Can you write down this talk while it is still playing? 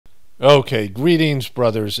Okay, greetings,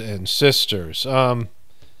 brothers and sisters.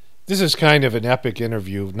 This is kind of an epic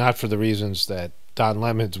interview, not for the reasons that Don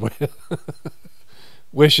Lemons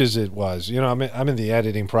wishes it was. You know, I'm in the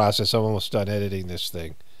editing process. I'm almost done editing this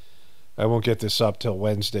thing. I won't get this up till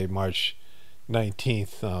Wednesday, March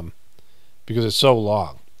 19th, because it's so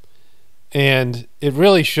long. And it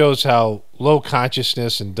really shows how low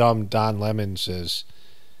consciousness and dumb Don Lemons is.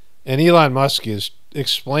 And Elon Musk is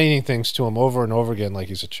explaining things to him over and over again like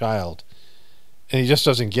he's a child, and he just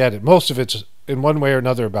doesn't get it. Most of it's in one way or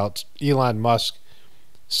another about Elon Musk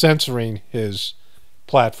censoring his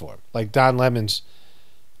platform. Like Don Lemon's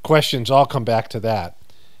questions all come back to that,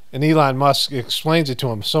 and Elon Musk explains it to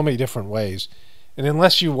him so many different ways. And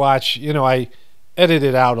unless you watch, you know, I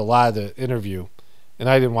edited out a lot of the interview and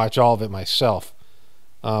I didn't watch all of it myself,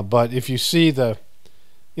 but if you see the,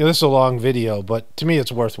 you know, this is a long video, but to me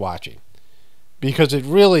it's worth watching because it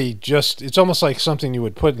really just, it's almost like something you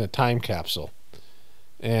would put in a time capsule.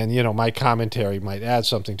 And, you know, my commentary might add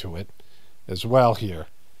something to it as well here,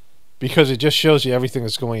 because it just shows you everything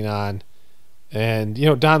that's going on. And, you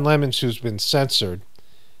know, Don Lemons, who's been censored,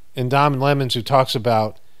 and Don Lemons, who talks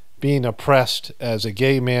about being oppressed as a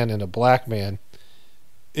gay man and a black man,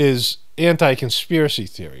 is anti-conspiracy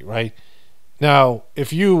theory, right? Now,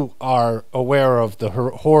 if you are aware of the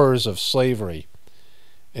horrors of slavery,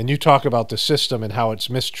 and you talk about the system and how it's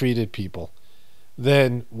mistreated people,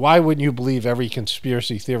 then why wouldn't you believe every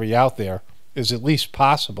conspiracy theory out there is at least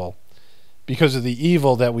possible because of the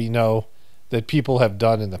evil that we know that people have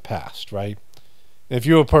done in the past, right? If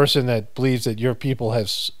you're a person that believes that your people have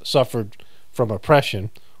suffered from oppression,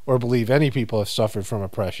 or believe any people have suffered from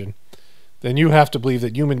oppression, then you have to believe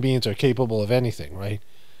that human beings are capable of anything, right?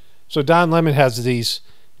 So Don Lemon has these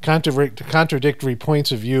contradictory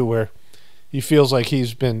points of view where he feels like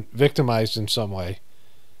he's been victimized in some way,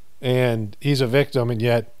 and he's a victim, and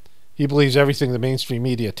yet he believes everything the mainstream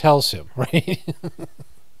media tells him, right?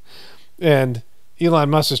 And Elon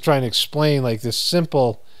Musk is trying to explain like this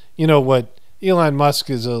simple, you know, what Elon Musk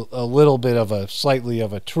is a little bit of a, slightly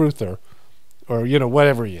of a truther, or, you know,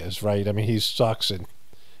 whatever he is, right? I mean, he sucks, and,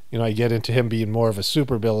 you know, I get into him being more of a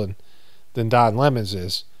supervillain than Don Lemons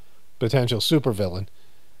is, potential supervillain.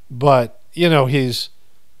 But, you know, he's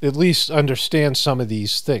at least understands some of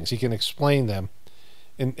these things. He can explain them.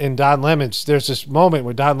 And Don Lemons, there's this moment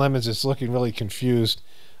where Don Lemons is looking really confused.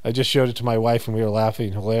 I just showed it to my wife and we were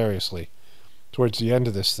laughing hilariously towards the end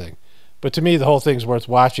of this thing. But to me, the whole thing's worth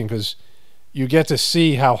watching because you get to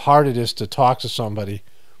see how hard it is to talk to somebody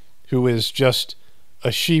who is just a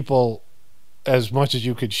sheeple as much as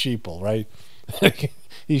you could sheeple, right?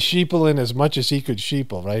 He's sheepling as much as he could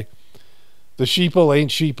sheeple, right? The sheeple ain't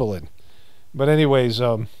sheepling. But anyways,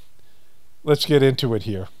 let's get into it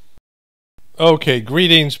here. Okay,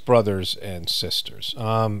 greetings, brothers and sisters.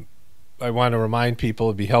 I want to remind people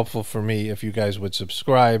it'd be helpful for me if you guys would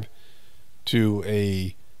subscribe to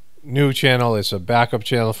a new channel. It's a backup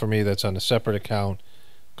channel for me that's on a separate account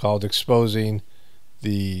called Exposing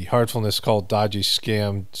the Heartfulness Called Dodgy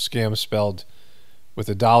Scam spelled with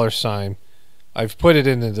a $sign. I've put it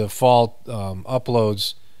in the default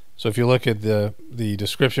uploads. So if you look at the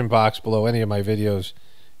description box below any of my videos,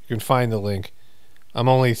 you can find the link. I'm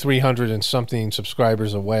only 300 and something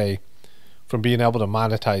subscribers away from being able to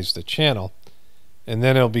monetize the channel. And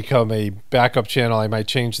then it'll become a backup channel. I might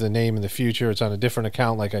change the name in the future. It's on a different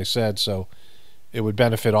account, like I said, so it would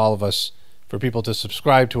benefit all of us for people to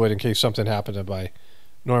subscribe to it in case something happened to my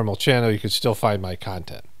normal channel. You could still find my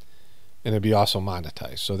content, and it'd be also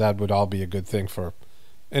monetized. So that would all be a good thing for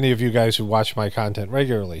any of you guys who watch my content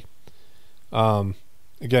regularly.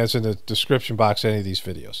 Again, it's in the description box of any of these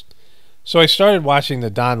videos. So I started watching the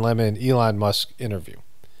Don Lemon Elon Musk interview,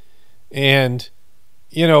 and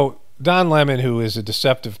you know, Don Lemon, who is a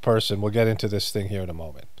deceptive person, we'll get into this thing here in a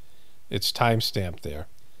moment. It's timestamped there,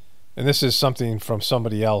 and this is something from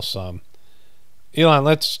somebody else. Elon,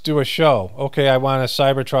 let's do a show. Okay, I want a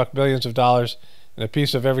Cybertruck, billions of dollars, and a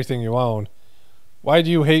piece of everything you own. Why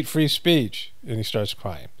do you hate free speech? And he starts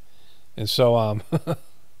crying. And so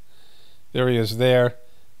there he is there.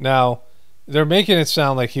 Now, they're making it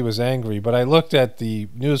sound like he was angry, but I looked at the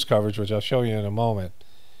news coverage, which I'll show you in a moment.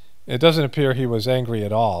 It doesn't appear he was angry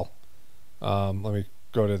at all. Let me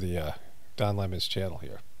go to the Don Lemon's channel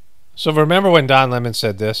here. So remember when Don Lemon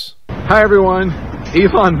said this? Hi everyone,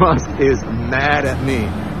 Elon Musk is mad at me,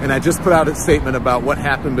 and I just put out a statement about what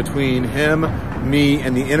happened between him, me,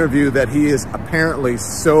 and the interview that he is apparently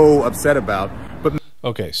so upset about. But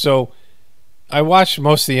okay, so I watched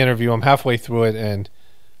most of the interview. I'm halfway through it, and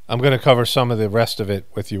I'm going to cover some of the rest of it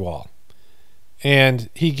with you all. And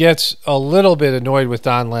he gets a little bit annoyed with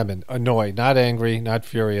Don Lemon. Annoyed, not angry, not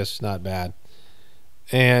furious, not mad.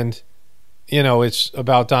 And, you know, it's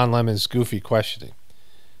about Don Lemon's goofy questioning.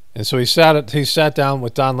 And so he sat down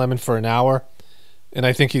with Don Lemon for an hour, and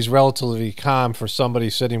I think he's relatively calm for somebody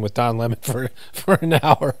sitting with Don Lemon for an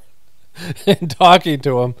hour and talking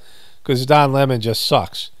to him, because Don Lemon just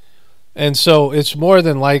sucks. And so it's more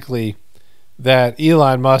than likely that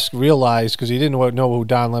Elon Musk realized, because he didn't know who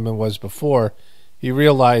Don Lemon was before, he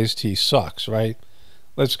realized he sucks, right?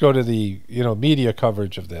 Let's go to the media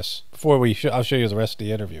coverage of this before I'll show you the rest of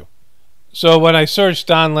the interview. So when I searched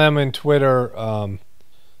Don Lemon Twitter,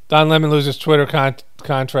 Don Lemon loses Twitter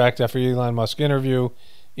contract after Elon Musk interview.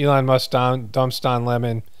 Elon Musk dumps Don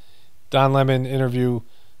Lemon. Don Lemon interview.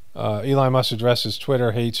 Elon Musk addresses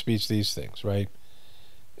Twitter hate speech. These things, right?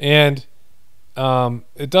 And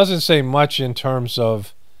it doesn't say much in terms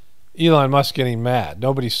of Elon Musk getting mad.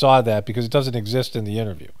 Nobody saw that because it doesn't exist in the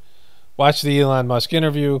interview. Watch the Elon Musk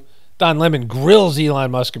interview. Don Lemon grills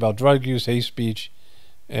Elon Musk about drug use, hate speech,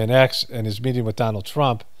 and X, and his meeting with Donald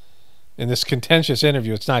Trump. In this contentious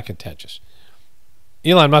interview, it's not contentious.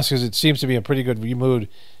 Elon Musk it seems to be in pretty good mood,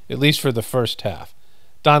 at least for the first half.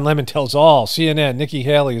 Don Lemon tells all CNN Nikki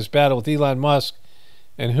Haley is battle with Elon Musk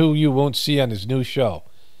and who you won't see on his new show.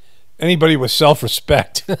 Anybody with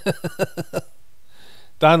self-respect.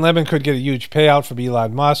 Don Lemon could get a huge payout from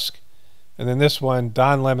Elon Musk. And then this one,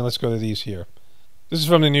 Don Lemon, let's go to these here. This is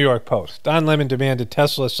from the New York Post. Don Lemon demanded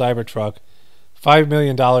Tesla Cybertruck $5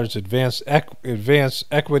 million advance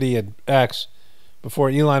equity at X before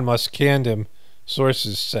Elon Musk canned him,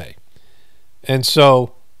 sources say. And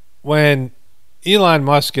so when Elon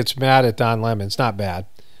Musk gets mad at Don Lemon, it's not bad,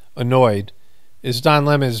 annoyed, is Don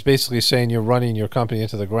Lemon is basically saying you're running your company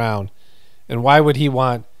into the ground. And why would he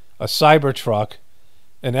want a Cybertruck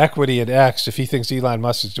and equity at X if he thinks Elon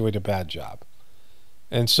Musk is doing a bad job?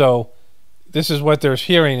 And so this is what they're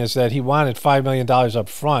hearing, is that he wanted $5 million up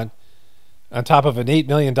front on top of an $8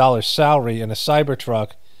 million salary and a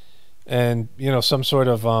Cybertruck and, some sort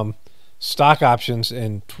of stock options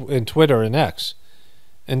in Twitter and X.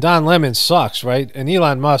 And Don Lemon sucks, right? And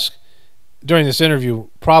Elon Musk, during this interview,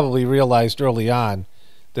 probably realized early on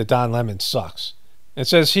that Don Lemon sucks. It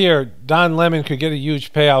says here, Don Lemon could get a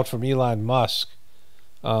huge payout from Elon Musk.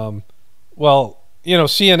 CNN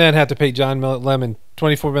had to pay John Lemon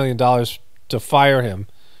 $24 million to fire him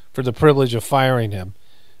for the privilege of firing him,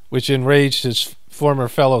 which enraged his former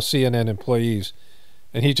fellow CNN employees.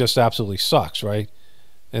 And he just absolutely sucks, right?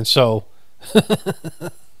 And so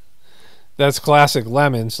that's classic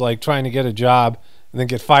Lemons, like trying to get a job and then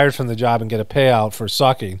get fired from the job and get a payout for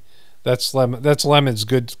sucking. That's Lemon's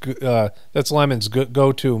go-to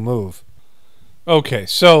move. Okay,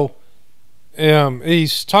 so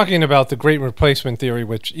he's talking about the great replacement theory,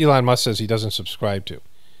 which Elon Musk says he doesn't subscribe to.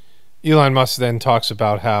 Elon Musk then talks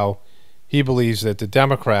about how he believes that the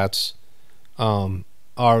Democrats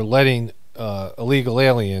are letting illegal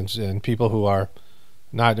aliens and people who are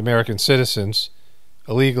not American citizens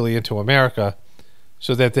illegally into America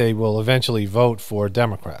so that they will eventually vote for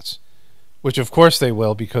Democrats, which of course they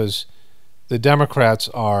will, because the Democrats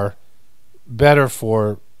are better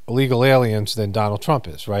for illegal aliens than Donald Trump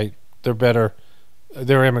is, right? They're better.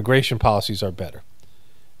 Their immigration policies are better.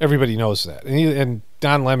 Everybody knows that. And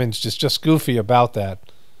Don Lemon's just goofy about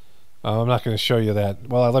that. I'm not going to show you that.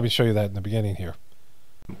 Well, let me show you that in the beginning here.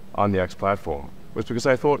 On the X platform was because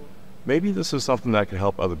I thought maybe this is something that could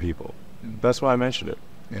help other people. That's why I mentioned it.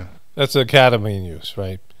 Yeah. That's the ketamine use,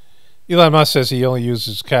 right? Elon Musk says he only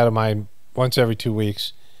uses ketamine once every 2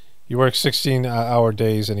 weeks. He works 16-hour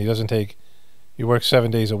days, and he works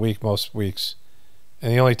 7 days a week most weeks.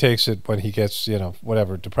 And he only takes it when he gets,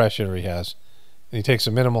 whatever depression he has. And he takes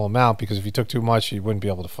a minimal amount because if he took too much, he wouldn't be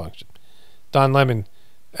able to function. Don Lemon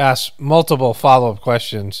asked multiple follow-up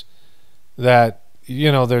questions that,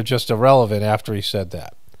 they're just irrelevant after he said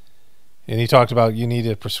that. And he talked about you need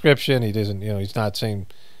a prescription. He doesn't, he's not saying,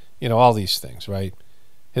 all these things, right?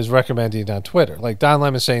 His recommending on Twitter. Like Don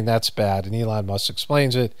Lemon saying that's bad, and Elon Musk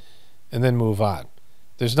explains it and then move on.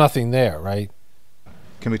 There's nothing there, right?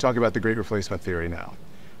 Can we talk about the great replacement theory now?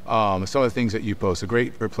 Some of the things that you post, the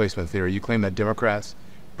great replacement theory, you claim that Democrats,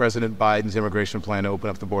 President Biden's immigration plan to open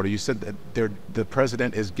up the border, you said that the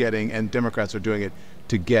president is getting, and Democrats are doing it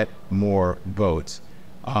to get more votes.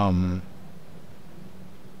 But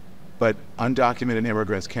undocumented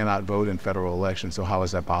immigrants cannot vote in federal elections, so how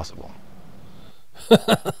is that possible?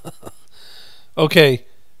 Okay,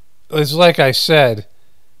 it's like I said,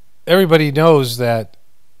 everybody knows that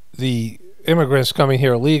the immigrants coming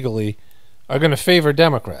here illegally are going to favor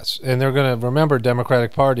Democrats, and they're going to remember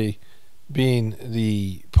Democratic Party being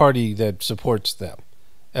the party that supports them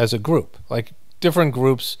as a group. Like different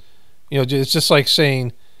groups, it's just like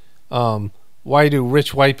saying, why do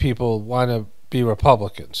rich white people want to be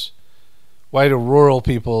Republicans? Why do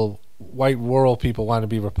white rural people want to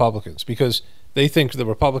be Republicans? Because they think the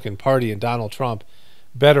Republican Party and Donald Trump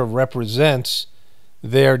better represents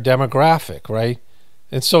their demographic, right?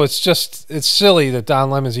 And so it's silly that Don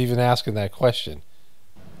Lemon's even asking that question.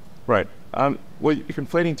 Right. Well, you're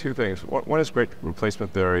conflating two things. One is great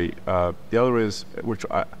replacement theory. The other is, which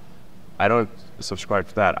I don't subscribe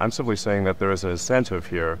to that. I'm simply saying that there is an incentive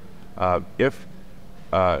here. If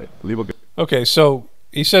legal... Okay, so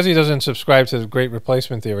he says he doesn't subscribe to the great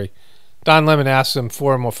replacement theory. Don Lemon asks him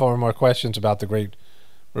four more questions about the great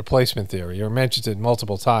replacement theory, or mentions it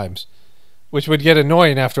multiple times, which would get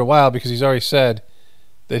annoying after a while because he's already said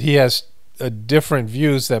that he has different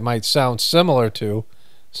views that might sound similar to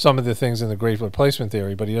some of the things in the great replacement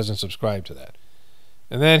theory, but he doesn't subscribe to that.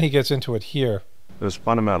 And then he gets into it here. It's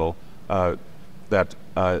fundamental that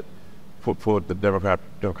for the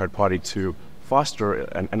Democrat Party to foster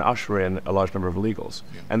and usher in a large number of illegals.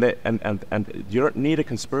 Yeah. And you don't need a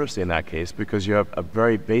conspiracy in that case because you have a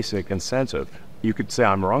very basic incentive. You could say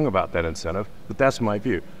I'm wrong about that incentive, but that's my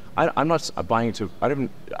view. I'm not buying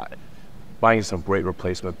some great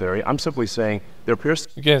replacement theory. I'm simply saying there appears...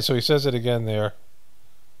 Again, so he says it again there.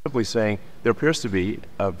 Simply saying there appears to be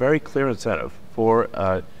a very clear incentive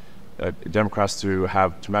for Democrats to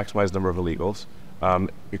maximize the number of illegals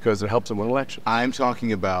because it helps them win elections. I'm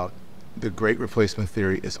talking about the great replacement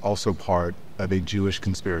theory is also part of a Jewish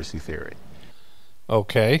conspiracy theory.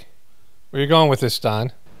 Okay. Where are you going with this,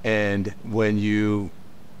 Don? And when you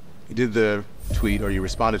did the tweet, or you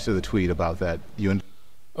responded to the tweet about that,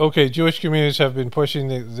 Okay, Jewish communities have been pushing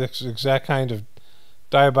this exact kind of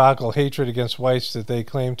diabolical hatred against whites that they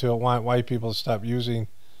claim to want white people to stop using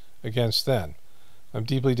against them. I'm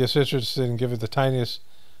deeply disinterested in giving the tiniest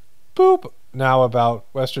boop now about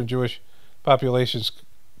Western Jewish populations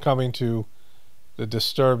coming to the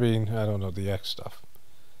disturbing, I don't know, the X stuff.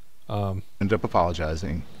 End up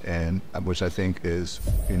apologizing, and which I think is,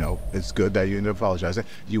 it's good that you ended up apologizing.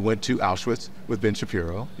 You went to Auschwitz with Ben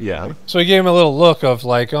Shapiro. Yeah. So he gave him a little look of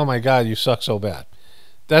like, oh my God, you suck so bad.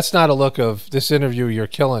 That's not a look of this interview, you're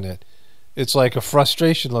killing it. It's like a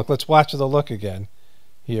frustration look. Let's watch the look again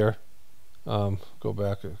here. Go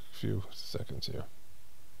back a few seconds here.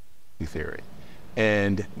 Theory.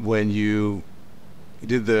 And when you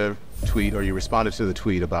did the tweet, or you responded to the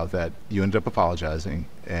tweet about that, you ended up apologizing,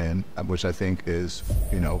 and which I think is,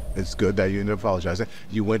 it's good that you ended up apologizing.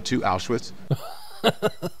 You went to Auschwitz.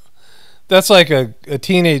 That's like a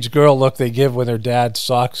teenage girl look they give when their dad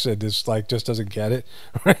sucks and just doesn't get it,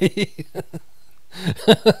 right?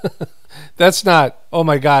 That's not, oh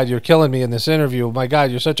my God, you're killing me in this interview. Oh my God,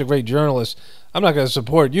 you're such a great journalist. I'm not going to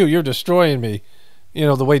support you. You're destroying me.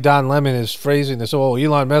 The way Don Lemon is phrasing this, oh,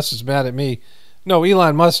 Elon Musk is mad at me. No,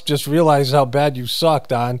 Elon Musk just realized how bad you suck,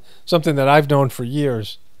 Don. Something that I've known for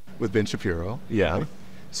years. With Ben Shapiro. Yeah. Right?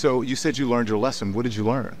 So you said you learned your lesson. What did you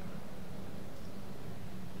learn?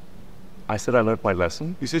 I said I learned my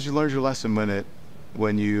lesson? You said you learned your lesson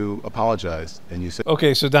when you apologized, and you said...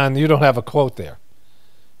 Okay, so Don, you don't have a quote there.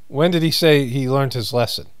 When did he say he learned his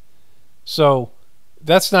lesson? So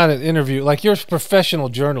that's not an interview. Like, you're professional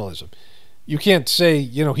journalism. You can't say,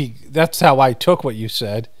 that's how I took what you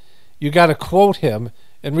said. You got to quote him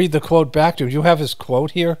and read the quote back to him. Do you have his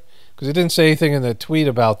quote here? Because he didn't say anything in the tweet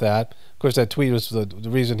about that. Of course, that tweet was the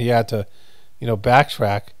reason he had to,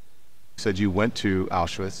 backtrack. You said you went to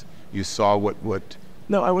Auschwitz. You saw what...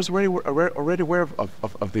 No, I was already aware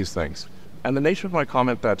of these things. And the nature of my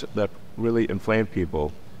comment that really inflamed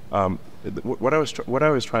people, what I was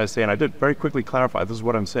trying to say, and I did very quickly clarify, this is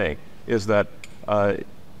what I'm saying, is that a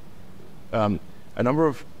number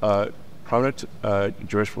of prominent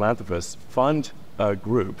Jewish philanthropists fund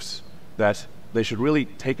groups that they should really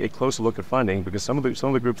take a closer look at funding, because some of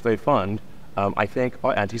the groups they fund, I think,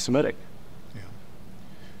 are anti-Semitic. Yeah.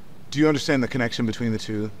 Do you understand the connection between the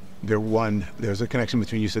two? There's a connection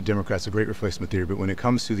between, you said Democrats, a great replacement theory, but when it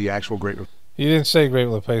comes to the actual you didn't say great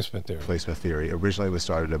replacement theory. Replacement theory originally was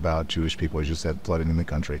started about Jewish people, as you said, flooding in the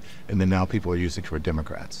country, and then now people are using it for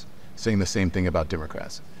Democrats, saying the same thing about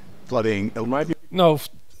Democrats, flooding. No,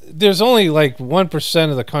 there's only like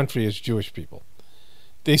 1% of the country is Jewish people.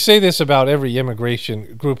 They say this about every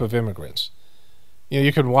immigration group of immigrants.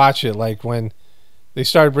 You can watch it, like when they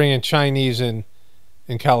started bringing Chinese in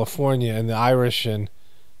California, and the Irish and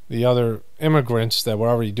the other immigrants that were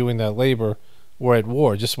already doing that labor were at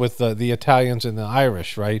war, just with the Italians and the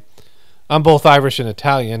Irish, right? I'm both Irish and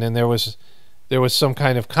Italian, and there was some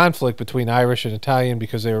kind of conflict between Irish and Italian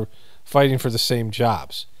because they were fighting for the same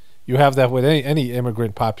jobs. You have that with any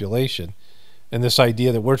immigrant population, and this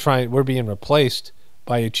idea that we're being replaced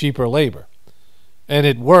by a cheaper labor. And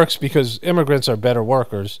it works because immigrants are better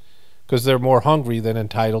workers because they're more hungry than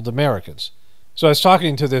entitled Americans. So I was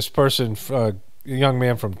talking to this person, a young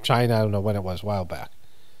man from China, I don't know when it was, a while back.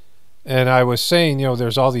 And I was saying,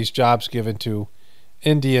 there's all these jobs given to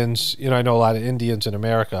Indians. I know a lot of Indians in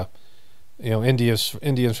America,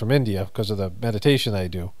 Indians from India because of the meditation I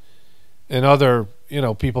do. And other,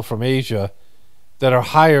 people from Asia that are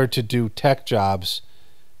hired to do tech jobs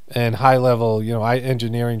and high-level,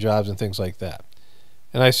 engineering jobs and things like that.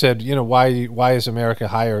 And I said, why does America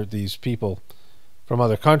hire these people from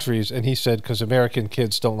other countries? And he said, because American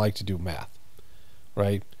kids don't like to do math,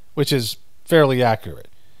 right? Which is fairly accurate.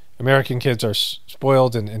 American kids are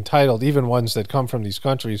spoiled and entitled, even ones that come from these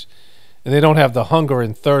countries, and they don't have the hunger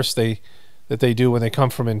and thirst that they do when they come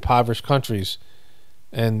from impoverished countries.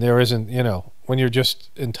 And there isn't, when you're just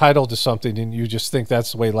entitled to something and you just think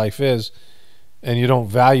that's the way life is and you don't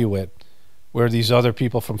value it, where these other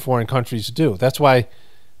people from foreign countries do. That's why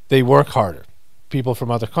they work harder, people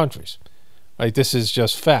from other countries. Right? This is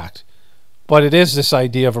just fact. But it is this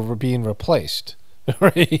idea of being replaced,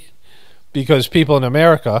 right? Because people in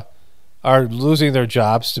America are losing their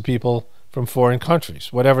jobs to people from foreign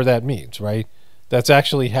countries, whatever that means, right? That's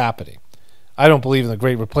actually happening. I don't believe in the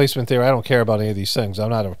great replacement theory. I don't care about any of these things. I'm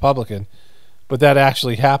not a Republican. But that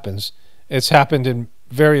actually happens. It's happened in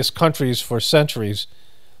various countries for centuries,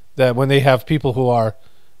 that when they have people who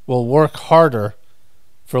will work harder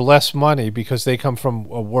for less money because they come from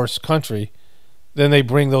a worse country, then they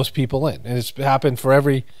bring those people in. And it's happened for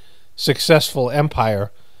every successful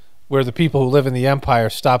empire where the people who live in the empire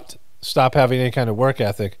stop having any kind of work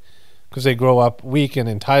ethic because they grow up weak and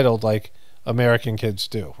entitled like American kids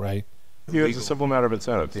do, right? It's a simple matter of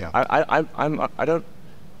incentive. Yeah. I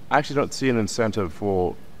actually don't see an incentive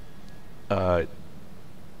for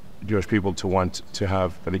Jewish people to want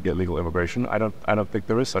to get legal immigration. I don't think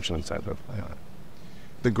there is such an incentive.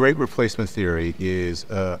 The Great Replacement Theory is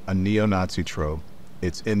a neo-Nazi trope.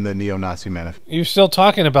 It's in the neo-Nazi manifesto. You're still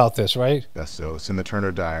talking about this, right? So it's in the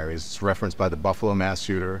Turner Diaries. It's referenced by the Buffalo mass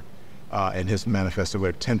shooter in his manifesto,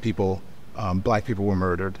 where 10 people, black people, were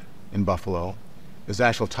murdered in Buffalo. There's the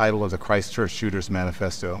actual title of the Christchurch Shooters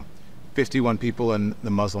Manifesto. 51 people in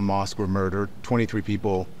the Muslim mosque were murdered. 23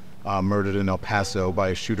 people murdered in El Paso by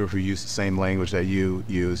a shooter who used the same language that you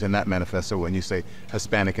use in that manifesto when you say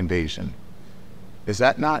Hispanic invasion. Is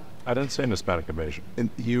that not? I didn't say an Hispanic invasion.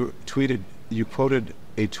 You quoted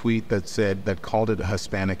a tweet that called it a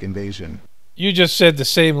Hispanic invasion. You just said the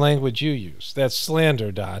same language you use. That's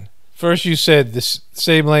slander, Don. First you said the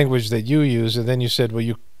same language that you use, and then you said, well,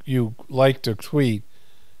 you liked a tweet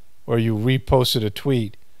or you reposted a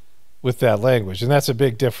tweet with that language. And that's a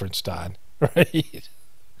big difference, Don, right?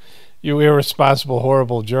 You irresponsible,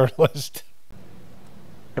 horrible journalist.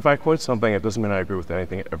 If I quote something, it doesn't mean I agree with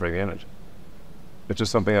everything in it. It's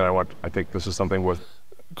just something that I think this is something worth.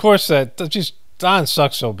 Of course, Don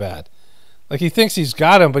sucks so bad. Like, he thinks he's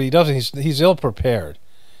got him, but he doesn't. He's ill-prepared.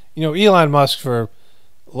 Elon Musk, for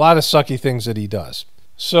a lot of sucky things that he does.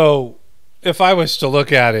 So if I was to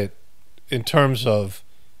look at it in terms of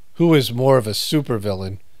who is more of a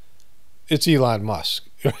supervillain, it's Elon Musk.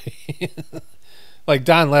 Like,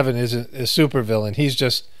 Don Levin isn't a supervillain. He's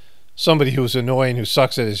just somebody who's annoying, who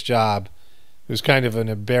sucks at his job, who's kind of an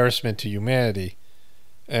embarrassment to humanity.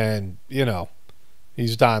 And,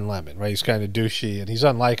 he's Don Lemon, right? He's kind of douchey and he's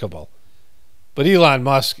unlikable. But Elon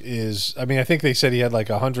Musk is, I think they said he had like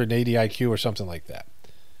 180 IQ or something like that.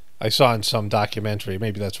 I saw in some documentary.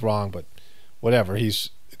 Maybe that's wrong, but whatever.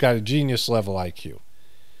 He's got a genius level IQ.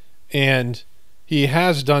 And he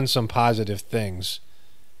has done some positive things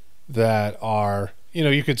that are,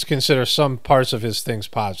 you could consider some parts of his things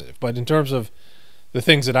positive. But in terms of the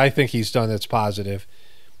things that I think he's done that's positive,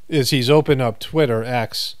 is he's opened up Twitter,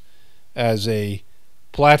 X, as a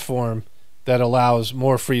platform that allows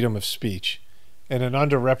more freedom of speech and an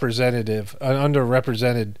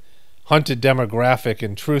underrepresented hunted demographic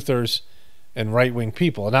and truthers and right-wing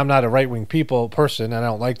people. And I'm not a right-wing person, and I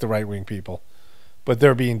don't like the right-wing people, but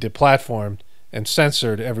they're being deplatformed and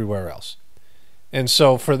censored everywhere else. And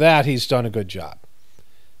so for that, he's done a good job.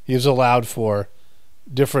 He's allowed for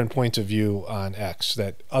different points of view on X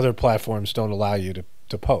that other platforms don't allow you to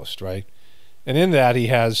post, right? And in that, he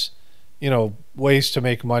has, ways to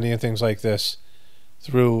make money and things like this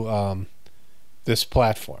through this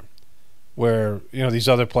platform, where these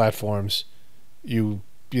other platforms, you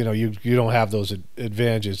don't have those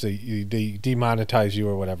advantages. They demonetize you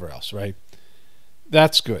or whatever else, right?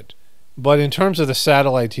 That's good. But in terms of the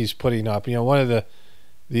satellite he's putting up, one of the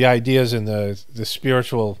the ideas in the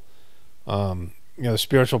spiritual, the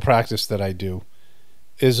spiritual practice that I do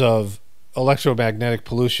is of electromagnetic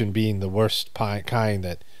pollution being the worst kind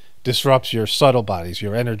that disrupts your subtle bodies,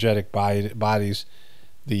 your energetic bodies,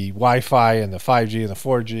 the Wi-Fi and the 5G and the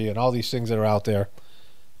 4G and all these things that are out there,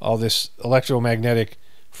 all this electromagnetic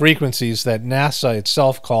frequencies that NASA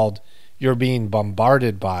itself called you're being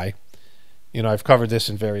bombarded by. I've covered this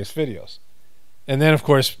in various videos. And then, of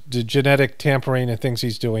course, the genetic tampering and things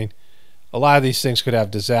he's doing, a lot of these things could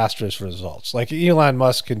have disastrous results. Like Elon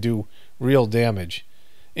Musk can do real damage.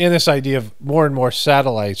 And this idea of more and more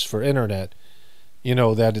satellites for internet,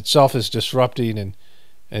 that itself is disrupting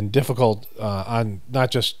and difficult on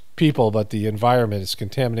not just people, but the environment. It's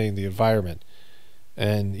contaminating the environment.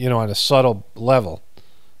 And, on a subtle level,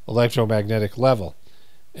 electromagnetic level.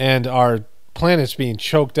 And our planet's being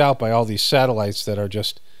choked out by all these satellites that are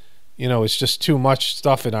just, it's just too much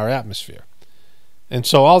stuff in our atmosphere. And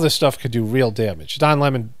so all this stuff could do real damage. Don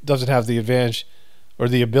Lemon doesn't have the advantage or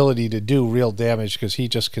the ability to do real damage because he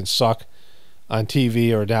just can suck on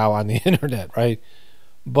TV or now on the internet, right?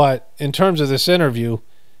 But in terms of this interview,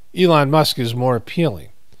 Elon Musk is more appealing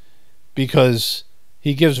because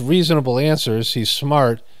he gives reasonable answers, he's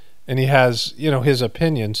smart, and he has, his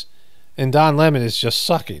opinions. And Don Lemon is just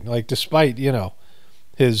sucking. Like, despite,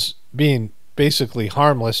 his being basically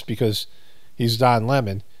harmless because he's Don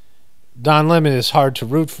Lemon is hard to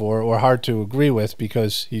root for or hard to agree with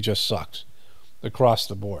because he just sucks across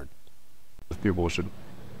the board. People should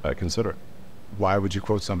consider. Why would you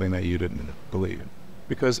quote something that you didn't believe?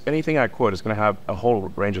 Because anything I quote is going to have a whole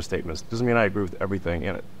range of statements. Doesn't mean I agree with everything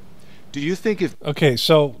in it. Do you think if... Okay,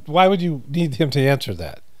 so why would you need him to answer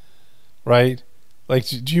that, right? Like,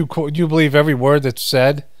 do you believe every word that's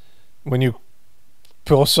said when you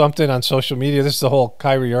post something on social media? This is the whole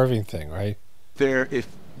Kyrie Irving thing, right?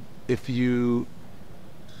 If you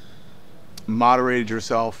moderated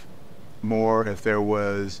yourself more, if there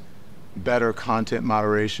was better content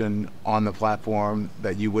moderation on the platform,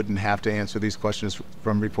 that you wouldn't have to answer these questions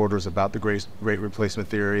from reporters about the great replacement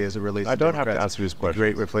theory as it relates to Democrats, have to answer these questions. The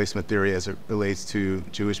great replacement theory as it relates to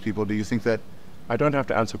Jewish people. Do you think that... I don't have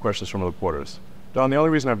to answer questions from reporters. Don, the only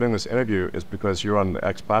reason I'm doing this interview is because you're on the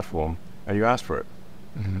X platform and you asked for it.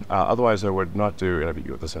 Otherwise, I would not do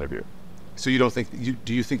this interview. So you don't think...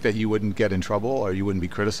 do you think that you wouldn't get in trouble or you wouldn't be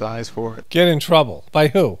criticized for it? Get in trouble? By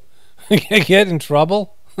who? Get in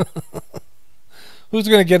trouble? Who's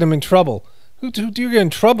going to get him in trouble? Who do you get in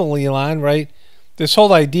trouble, Elon, right? This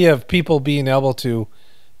whole idea of people being able to,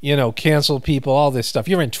 cancel people, all this stuff.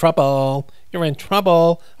 You're in trouble. You're in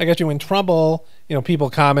trouble. I got you in trouble. People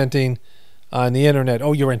commenting on the internet.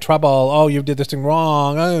 Oh, you're in trouble. Oh, you did this thing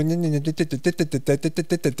wrong. Oh,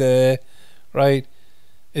 right?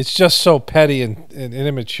 It's just so petty and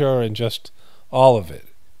immature and just all of it.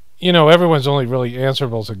 Everyone's only really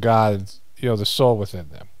answerable to God, the soul within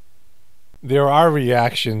them. There are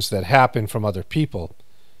reactions that happen from other people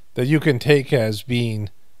that you can take as being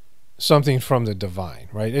something from the divine,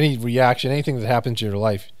 right? Any reaction, anything that happens in your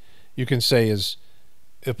life, you can say is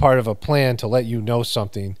a part of a plan to let you know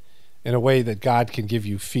something in a way that God can give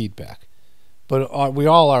you feedback. But we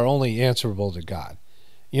all are only answerable to God.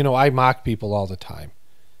 I mock people all the time.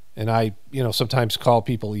 And I, sometimes call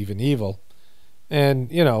people even evil.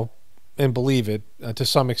 And, and believe it to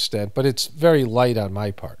some extent. But it's very light on my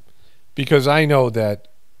part. Because I know that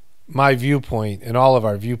my viewpoint and all of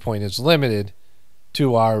our viewpoint is limited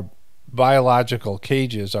to our biological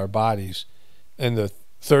cages, our bodies, and the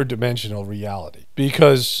third dimensional reality.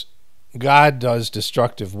 Because God does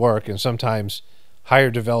destructive work, and sometimes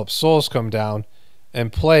higher developed souls come down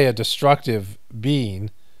and play a destructive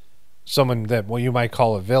being, someone that you might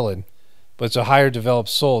call a villain, but it's a higher developed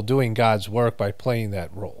soul doing God's work by playing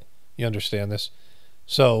that role. You understand this?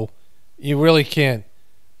 So you really can't...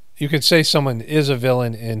 You could say someone is a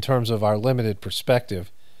villain in terms of our limited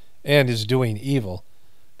perspective and is doing evil,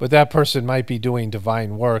 but that person might be doing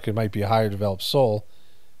divine work. It might be a higher developed soul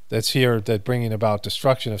that's here, that bringing about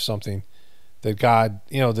destruction of something that God,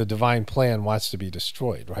 the divine plan wants to be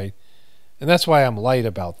destroyed, right? And that's why I'm light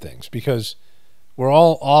about things, because we're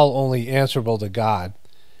all only answerable to God.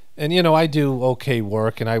 And, I do okay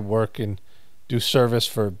work, and I work and do service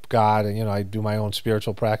for God, and, I do my own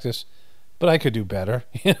spiritual practice. But I could do better,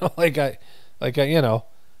 I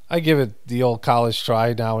give it the old college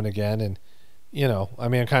try now and again, and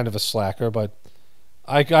I'm kind of a slacker, but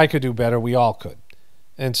I could do better. We all could.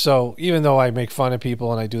 And so even though I make fun of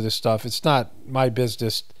people and I do this stuff, it's not my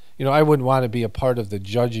business. I wouldn't want to be a part of the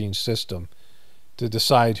judging system to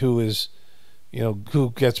decide who is,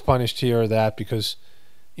 who gets punished here or that, because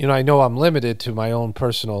I know I'm limited to my own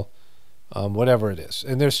personal whatever it is.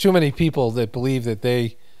 And there's too many people that believe that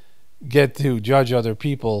they get to judge other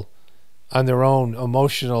people on their own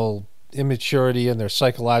emotional immaturity and their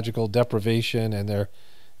psychological deprivation and their,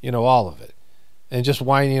 all of it. And just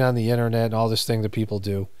whining on the internet and all this thing that people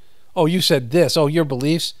do. Oh, you said this. Oh, your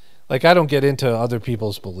beliefs. Like, I don't get into other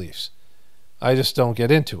people's beliefs. I just don't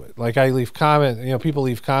get into it. Like, I leave people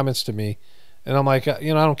leave comments to me, and I'm like, I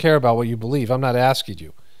don't care about what you believe. I'm not asking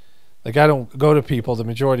you. Like, I don't go to people, the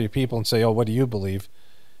majority of people, and say, oh, what do you believe?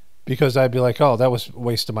 Because I'd be like, oh, that was a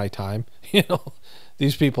waste of my time.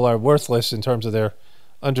 These people are worthless in terms of their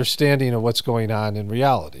understanding of what's going on in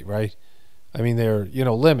reality, right? I mean, they're,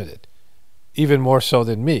 limited, even more so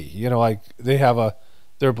than me. Like, they have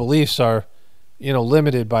their beliefs are,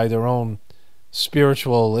 limited by their own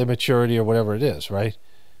spiritual immaturity or whatever it is, right?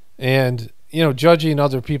 And, judging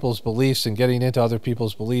other people's beliefs and getting into other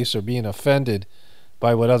people's beliefs or being offended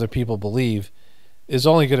by what other people believe is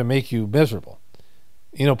only going to make you miserable.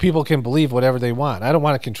 People can believe whatever they want. I don't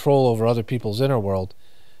want to control over other people's inner world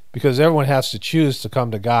because everyone has to choose to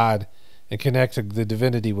come to God and connect to the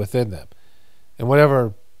divinity within them. And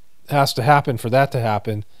whatever has to happen for that to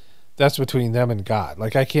happen, that's between them and God.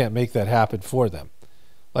 Like, I can't make that happen for them.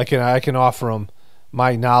 Like, I can offer them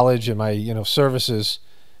my knowledge and my, services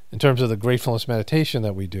in terms of the gratefulness meditation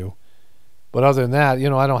that we do. But other than that,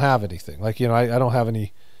 I don't have anything. Like, I don't have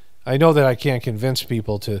any. I know that I can't convince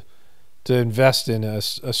people to invest in a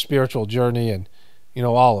spiritual journey and,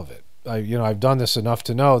 all of it. I've done this enough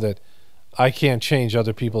to know that I can't change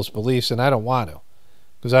other people's beliefs, and I don't want to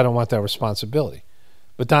because I don't want that responsibility.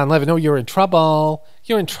 But Don Levin, no, you're in trouble.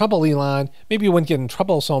 You're in trouble, Elon. Maybe you wouldn't get in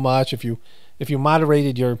trouble so much if you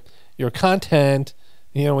moderated your content,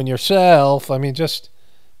 and yourself. I mean,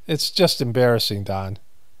 it's just embarrassing, Don.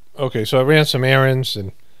 Okay, so I ran some errands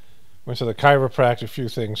and went to the chiropractor. A few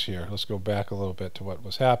things here. Let's go back a little bit to what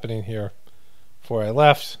was happening here before I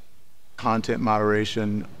left. Content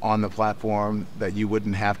moderation on the platform that you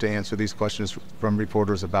wouldn't have to answer these questions from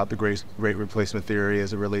reporters about the great replacement theory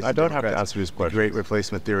as it relates I don't have to answer these questions. The great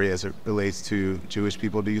replacement theory as it relates to Jewish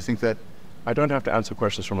people. Do you think that? I don't have to answer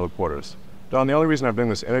questions from reporters. Don, the only reason I'm doing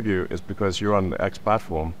this interview is because you're on the X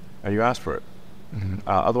platform and you asked for it. Mm-hmm.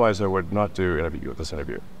 Otherwise, I would not do this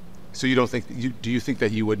interview. So you don't think? Do you think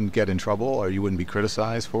that you wouldn't get in trouble or you wouldn't be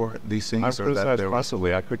criticized for these things? I'm criticized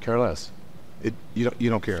constantly. I could care less. You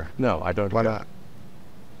don't care? No, I don't. Why care. not?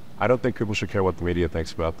 I don't think people should care what the media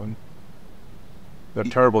thinks about them. They're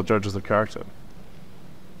terrible judges of character.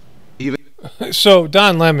 So,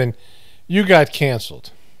 Don Lemon, you got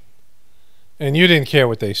canceled. And you didn't care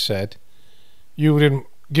what they said. You didn't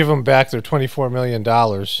give them back their $24 million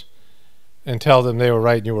and tell them they were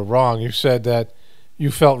right and you were wrong. You said that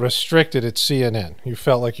you felt restricted at CNN. You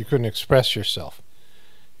felt like you couldn't express yourself.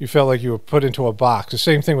 You felt like you were put into a box. The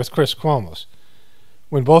same thing with Chris Cuomo's.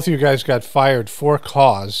 When both of you guys got fired for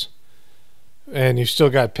cause and you still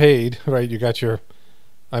got paid, right? You got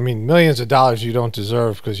millions of dollars you don't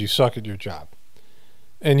deserve because you suck at your job.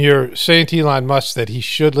 And you're saying to Elon Musk that he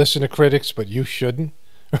should listen to critics, but you shouldn't,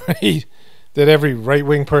 right? That every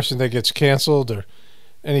right-wing person that gets canceled or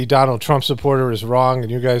any Donald Trump supporter is wrong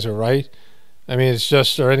and you guys are right. I mean, it's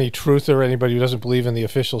just, or any truther, or anybody who doesn't believe in the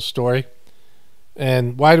official story.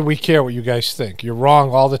 And why do we care what you guys think? You're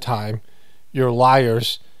wrong all the time. You're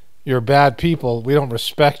liars. You're bad people. We don't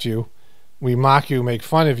respect you. We mock you, make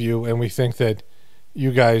fun of you, and we think that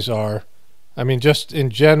you guys are, just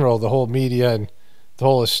in general, the whole media and the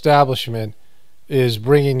whole establishment is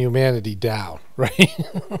bringing humanity down, right?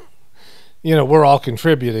 We're all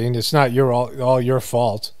contributing. It's not all your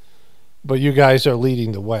fault, but you guys are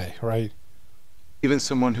leading the way, right? Even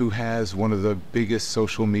someone who has one of the biggest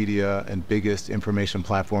social media and biggest information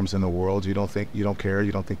platforms in the world, you don't care,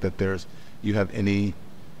 you don't think that you have any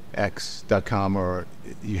X.com or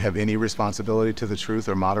you have any responsibility to the truth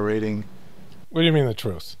or moderating? What do you mean the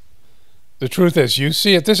truth? The truth as you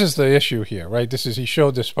see it, this is the issue here, right? He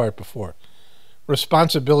showed this part before.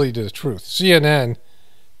 Responsibility to the truth. CNN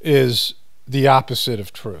is the opposite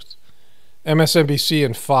of truth. MSNBC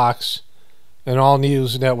and Fox and all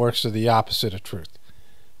news networks are the opposite of truth.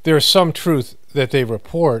 There is some truth that they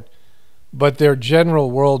report, but their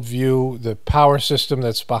general worldview, the power system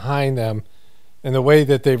that's behind them, and the way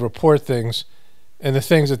that they report things, and the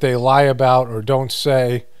things that they lie about or don't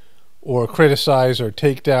say or criticize or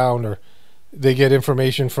take down, or they get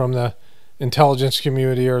information from the intelligence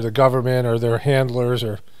community or the government or their handlers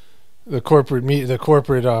or the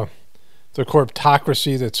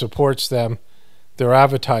corporatocracy that supports them, their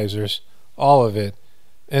advertisers, all of it.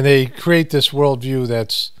 And they create this worldview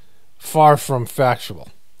that's far from factual.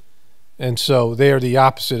 And so they are the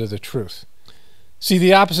opposite of the truth. See,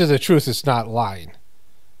 the opposite of the truth is not lying.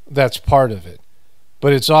 That's part of it.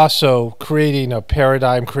 But it's also creating a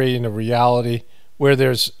paradigm, creating a reality where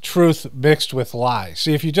there's truth mixed with lies.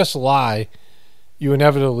 See, if you just lie, you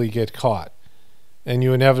inevitably get caught, and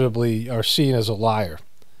you inevitably are seen as a liar.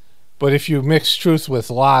 But if you mix truth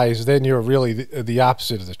with lies, then you're really the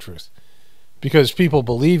opposite of the truth. Because people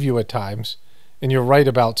believe you at times, and you're right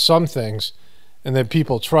about some things, and then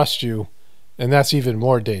people trust you, and that's even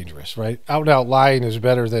more dangerous, right? Out-and-out lying is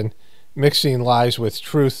better than mixing lies with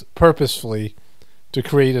truth purposefully to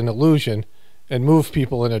create an illusion and move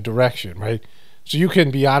people in a direction, right? So you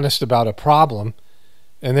can be honest about a problem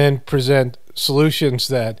and then present solutions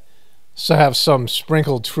that have some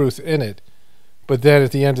sprinkled truth in it. But then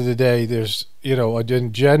at the end of the day, there's, you know, an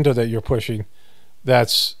agenda that you're pushing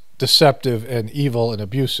that's deceptive and evil and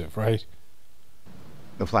abusive, right?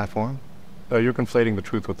 The platform? You're conflating the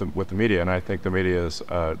truth with the media, and I think the media is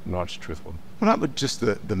not truthful. Well, not with just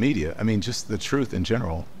the media. I mean, just the truth in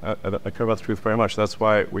general. I care about the truth very much. That's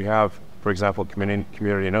why we have, for example,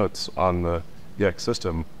 community notes on the X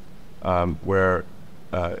system, where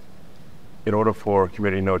in order for a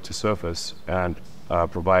community note to surface and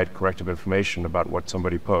provide corrective information about what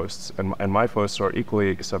somebody posts, and my posts are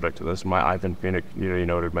equally subject to this. I've been community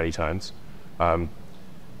noted many times.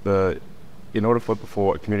 In order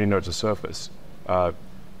for a community note to surface,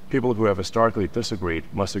 people who have historically disagreed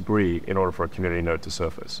must agree in order for a community note to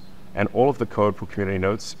surface. And all of the code for community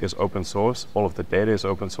notes is open source. All of the data is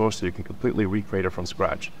open source, so you can completely recreate it from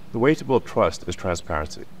scratch. The way to build trust is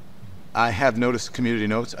transparency. I have noticed community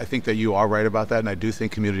notes. I think that you are right about that, and I do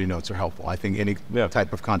think community notes are helpful. I think any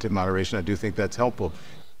type of content moderation, I do think that's helpful.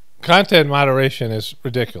 Content moderation is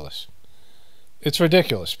ridiculous. It's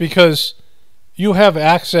ridiculous because you have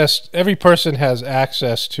access, every person has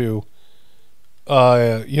access to,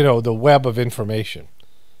 you know, the web of information.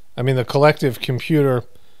 I mean, the collective computer,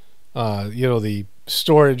 you know, the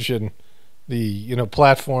storage and the, you know,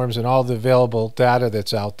 platforms and all the available data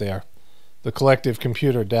that's out there, the collective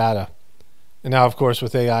computer data. And now, of course,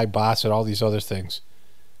 with AI bots and all these other things,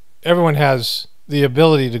 everyone has the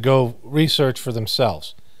ability to go research for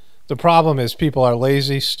themselves. The problem is people are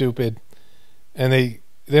lazy, stupid, and they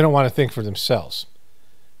don't want to think for themselves.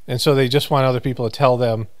 And so they just want other people to tell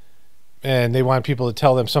them, and they want people to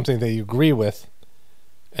tell them something they agree with.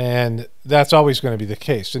 And that's always going to be the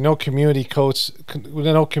case. So no community codes,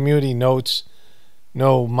 no community notes,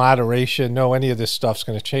 no moderation, no any of this stuff's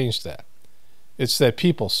going to change that. It's that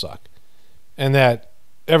people suck. And that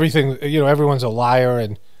everything, you know, everyone's a liar,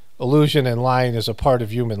 and illusion and lying is a part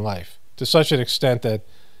of human life to such an extent that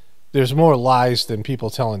there's more lies than people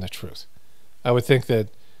telling the truth. I would think that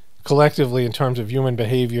collectively, in terms of human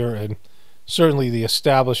behavior and certainly the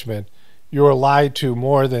establishment, you are lied to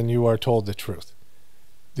more than you are told the truth,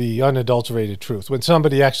 the unadulterated truth. When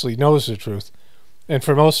somebody actually knows the truth, and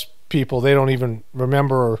for most people, they don't even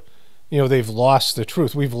remember, or, you know, they've lost the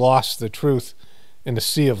truth. We've lost the truth in the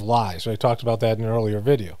sea of lies. I talked about that in an earlier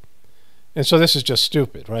video. And so this is just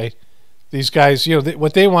stupid, right? These guys, you know,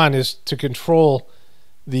 what they want is to control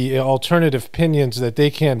the alternative opinions that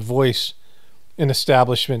they can't voice in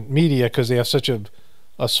establishment media because they have such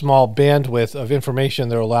a small bandwidth of information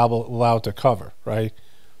they're allowed to cover, right?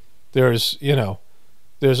 There's, you know,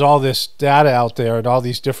 there's all this data out there and all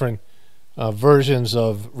these different versions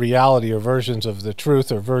of reality, or versions of the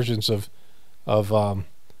truth, or versions of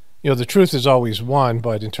you know, the truth is always one,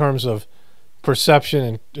 but in terms of perception,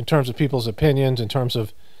 and in terms of people's opinions, in terms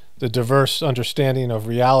of the diverse understanding of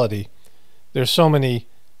reality, there's so many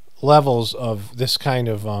levels of this kind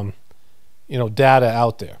of you know, data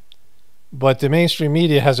out there. But the mainstream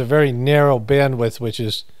media has a very narrow bandwidth, which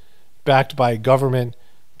is backed by government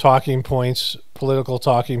talking points, political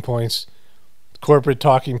talking points, corporate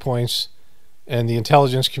talking points, and the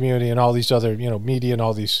intelligence community and all these other, you know, media and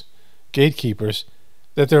all these gatekeepers,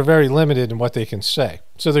 that they're very limited in what they can say.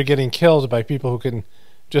 So they're getting killed by people who can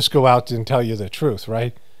just go out and tell you the truth,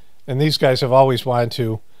 right? And these guys have always wanted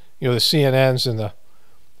to, you know, the CNNs and the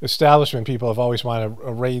establishment people have always wanted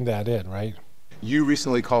to rein that in, right? You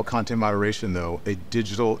recently called content moderation, though, a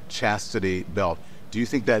digital chastity belt. Do you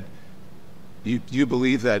think that you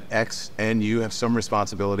believe that X and you have some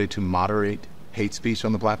responsibility to moderate hate speech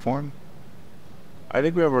on the platform? I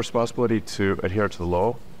think we have a responsibility to adhere to the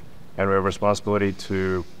law, and we have a responsibility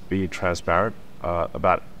to be transparent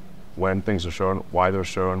about when things are shown, why they're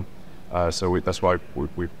shown. So that's why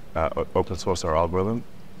we open source our algorithm.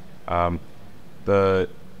 I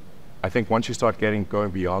think once you start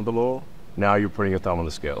going beyond the law, now you're putting your thumb on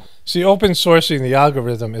the scale. See, open sourcing the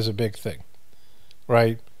algorithm is a big thing,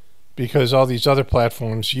 right? Because all these other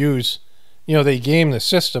platforms use you know, they game the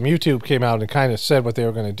system. YouTube came out and kind of said what they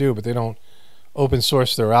were going to do, but they don't open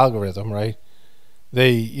source their algorithm, right?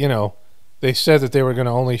 They, you know, they said that they were going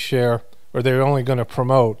to only share, or they were only going to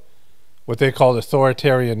promote what they called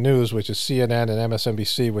authoritarian news, which is CNN and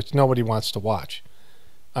MSNBC, which nobody wants to watch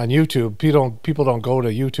on YouTube. People don't go to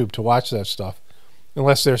YouTube to watch that stuff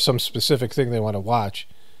unless there's some specific thing they want to watch.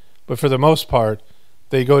 But for the most part,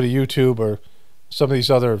 they go to YouTube or some of these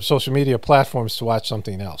other social media platforms to watch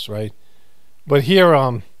something else, right? But here,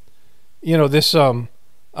 you know, this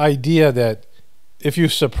idea that if you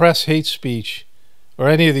suppress hate speech or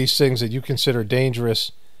any of these things that you consider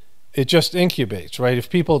dangerous, it just incubates, right? If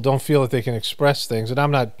people don't feel that they can express things, and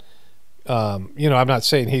I'm not, you know, I'm not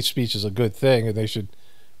saying hate speech is a good thing and they should,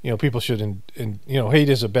 you know, people should, you know, hate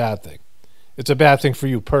is a bad thing. It's a bad thing for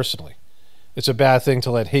you personally. It's a bad thing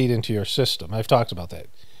to let hate into your system. I've talked about that.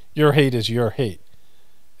 Your hate is your hate,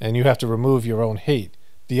 and you have to remove your own hate.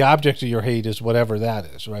 The object of your hate is whatever that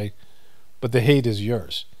is, right? But the hate is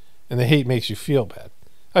yours, and the hate makes you feel bad.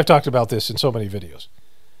 I've talked about this in so many videos.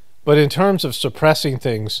 But in terms of suppressing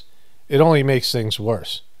things, it only makes things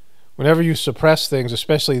worse. Whenever you suppress things,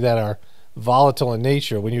 especially that are volatile in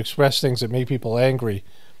nature, when you express things that make people angry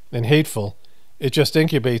and hateful, it just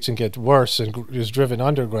incubates and gets worse and is driven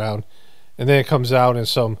underground, and then it comes out in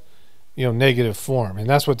some, you know, negative form. And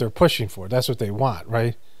that's what they're pushing for. That's what they want,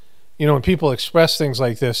 right? You know, when people express things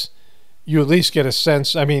like this, you at least get a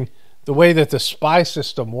sense. I mean, the way that the spy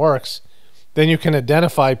system works, then you can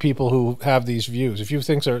identify people who have these views. If you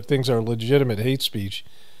think things are legitimate hate speech,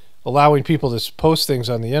 allowing people to post things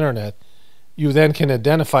on the internet, you then can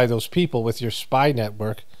identify those people with your spy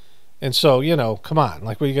network. And so, you know, come on,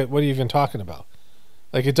 like what are you even talking about?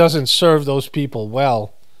 Like, it doesn't serve those people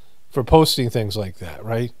well for posting things like that,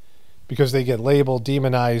 right? Because they get labeled,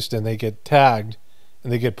 demonized, and they get tagged,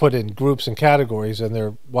 and they get put in groups and categories, and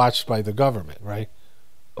they're watched by the government, right?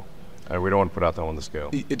 We don't want to put out that on the scale.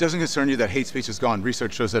 It doesn't concern you that hate speech has gone.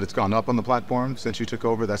 Research shows that it's gone up on the platform since you took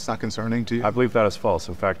over. That's not concerning to you? I believe that is false.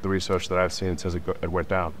 In fact, the research that I've seen says it went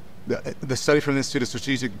down. The study from the Institute of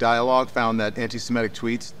Strategic Dialogue found that anti-Semitic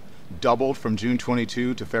tweets doubled from June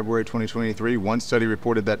 22 to February 2023. One study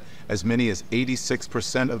reported that as many as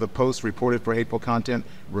 86% of the posts reported for hateful content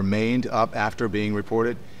remained up after being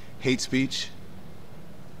reported. Hate speech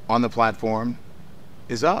on the platform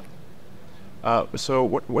is up. So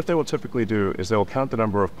what they will typically do is they will count the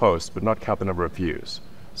number of posts, but not count the number of views.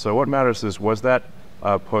 So what matters is, was that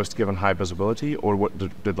post given high visibility, or what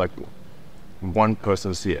did like one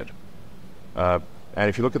person see it? And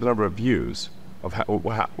if you look at the number of views of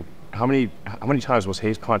how many times was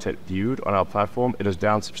hate content viewed on our platform, it is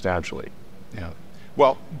down substantially. Yeah.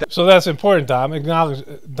 Well, so that's important, Don. Acknowledge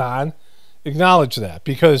that,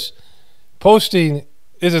 because posting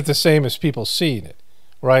isn't the same as people seeing it,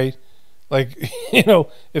 right? Like, you know,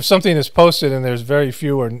 if something is posted and there's very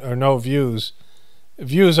few or no views,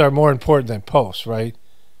 views are more important than posts, right?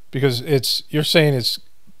 Because you're saying it's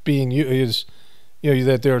being used, you know,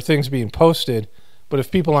 that there are things being posted, but if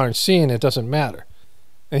people aren't seeing it, it doesn't matter.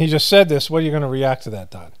 And he just said this. What are you going to react to that,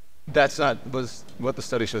 Don? that's not what the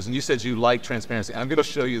study shows. And you said you like transparency. I'm going to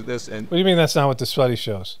show you this. And what do you mean that's not what the study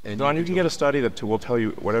shows? Don, you can get a study that will tell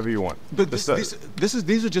you whatever you want. But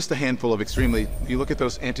these are just a handful of extremely. You look at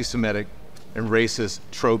those anti-Semitic and racist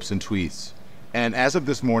tropes and tweets, and as of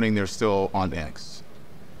this morning, they're still on X.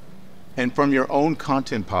 And from your own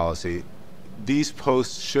content policy, these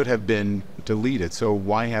posts should have been deleted. So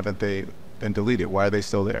why haven't they been deleted? Why are they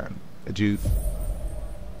still there? Did you?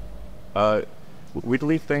 We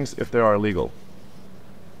delete things if they are illegal.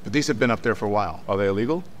 But these have been up there for a while. Are they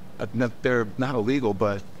illegal? No, they're not illegal,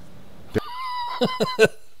 but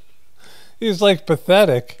He's like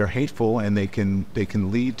pathetic. they're hateful, and they can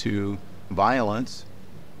lead to violence.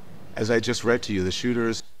 As I just read to you, the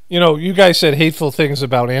shooters. You know, you guys said hateful things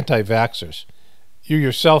about anti-vaxxers. You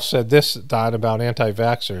yourself said this, Don, about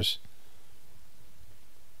anti-vaxxers.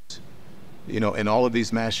 You know, in all of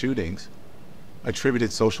these mass shootings,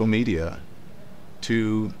 attributed social media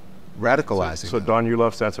to radicalizing. So Don, you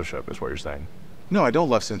love censorship, is what you're saying? No, I don't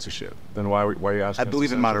love censorship. Then why are you asking? I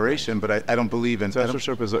believe in moderation, but I don't believe in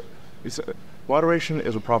censorship. Moderation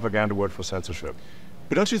is a propaganda word for censorship.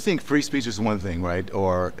 But don't you think free speech is one thing, right?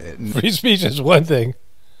 Or free speech is one thing.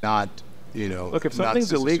 Not, you know. Look, if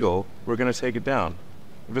something's illegal, we're going to take it down.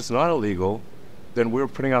 If it's not illegal, then we're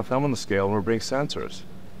putting our thumb on the scale and we're being censors.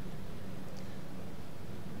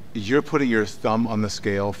 You're putting your thumb on the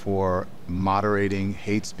scale for moderating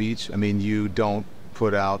hate speech. I mean, you don't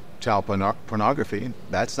put out child pornography.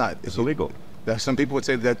 That's not. It's illegal. Some people would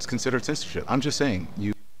say that's considered censorship. I'm just saying.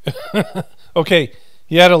 You. Okay,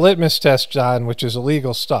 he had a litmus test, John, which is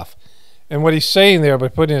illegal stuff. And what he's saying there by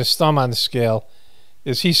putting his thumb on the scale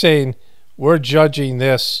is he's saying we're judging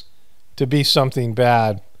this to be something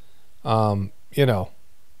bad, you know,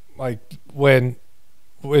 like when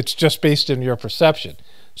it's just based in your perception.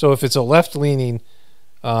 So if it's a left-leaning,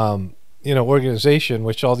 you know, organization,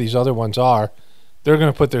 which all these other ones are, they're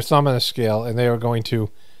going to put their thumb on the scale and they are going to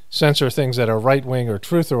censor things that are right-wing or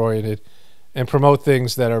truth-oriented and promote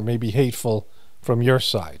things that are maybe hateful from your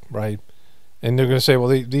side, right? And they're going to say, well,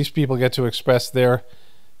 these people get to express their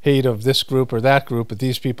hate of this group or that group, but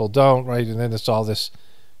these people don't, right? And then it's all this,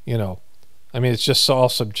 you know, I mean, it's just all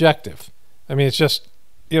subjective. I mean, it's just,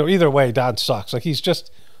 you know, either way, Don sucks. Like, he's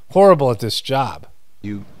just horrible at this job.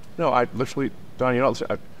 No, I literally, Don, you know,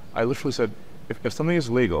 I literally said, if something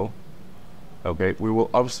is legal, okay, we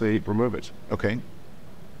will obviously remove it. Okay.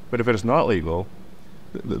 But if it is not legal,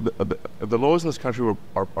 the laws in this country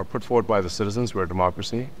are put forward by the citizens. We're a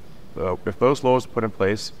democracy. If those laws are put in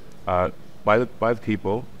place by the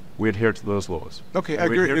people, we adhere to those laws. Okay, I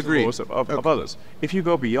agree. To the laws of others. If you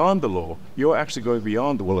go beyond the law, you're actually going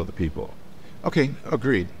beyond the will of the people. Okay,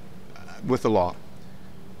 agreed. With the law.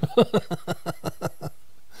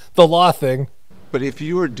 The law thing. But if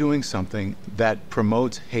you are doing something that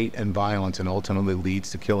promotes hate and violence and ultimately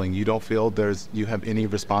leads to killing, you don't feel you have any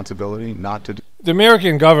responsibility not to do? The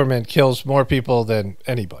American government kills more people than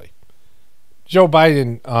anybody. Joe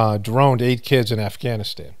Biden droned 8 kids in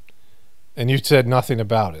Afghanistan, and you said nothing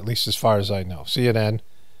about it, at least as far as I know. CNN,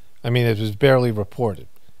 I mean, it was barely reported.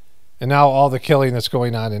 And now all the killing that's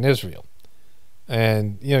going on in Israel.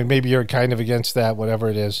 And, you know, maybe you're kind of against that, whatever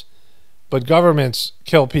it is. But governments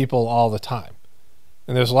kill people all the time.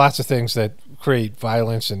 And there's lots of things that create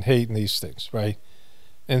violence and hate in these things, right?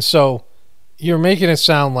 And so you're making it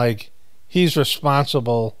sound like he's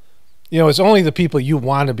responsible. You know, it's only the people you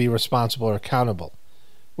want to be responsible or accountable,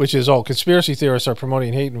 which is, oh, conspiracy theorists are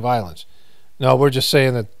promoting hate and violence. No, we're just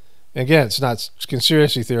saying that, again, it's not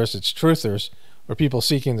conspiracy theorists, it's truthers or people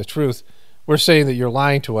seeking the truth. We're saying that you're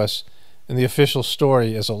lying to us and the official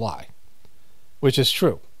story is a lie, which is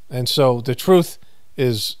true. And so the truth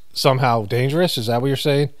is somehow dangerous. Is that what you're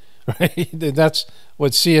saying? Right? That's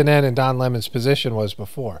what CNN and Don Lemon's position was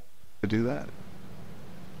before. To do that?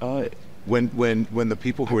 When the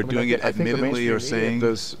people who are doing it admittedly are saying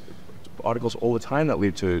there's articles all the time that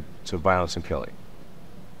lead to violence and killing.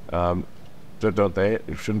 Don't they?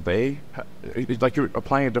 Shouldn't they? Like, you're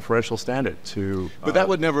applying a differential standard to. But that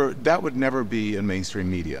would never be in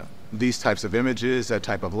mainstream media. These types of images, that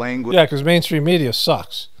type of language. Yeah, because mainstream media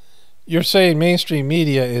sucks. You're saying mainstream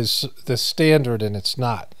media is the standard, and it's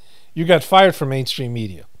not. You got fired from mainstream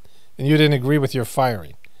media, and you didn't agree with your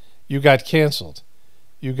firing. You got canceled.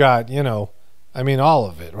 You got, you know, I mean, all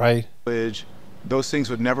of it, right? Those things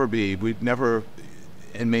would never be. We'd never.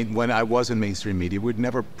 When I was in mainstream media, we'd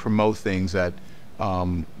never promote things that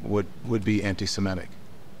would be anti-Semitic.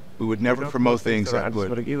 We would never promote things that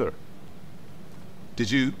would. Anti-Semitic either.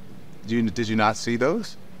 Did you not see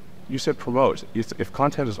those? You said promote. If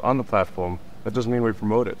content is on the platform, that doesn't mean we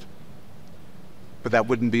promote it. But that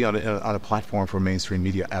wouldn't be on a platform for mainstream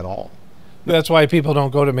media at all. That's why people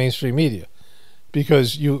don't go to mainstream media,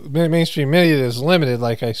 because mainstream media is limited,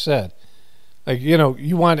 like I said. Like, you know,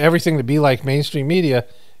 you want everything to be like mainstream media.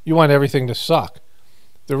 You want everything to suck.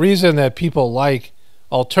 The reason that people like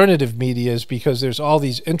alternative media is because there's all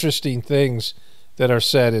these interesting things that are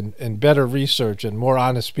said and better research and more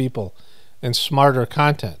honest people and smarter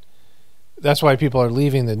content. That's why people are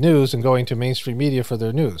leaving the news and going to mainstream media for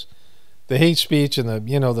their news. The hate speech and the,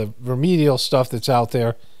 you know, the remedial stuff that's out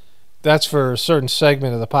there, that's for a certain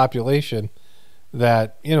segment of the population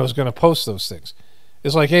that, you know, is going to post those things.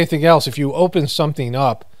 It's like anything else. If you open something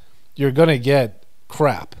up, you're going to get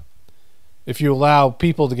crap. If you allow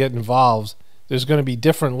people to get involved, there's going to be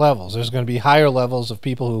different levels. There's going to be higher levels of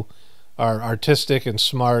people who are artistic and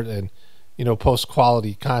smart and, you know, post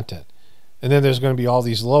quality content. And then there's going to be all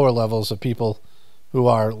these lower levels of people who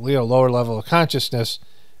are, you know, lower level of consciousness,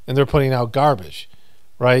 and they're putting out garbage,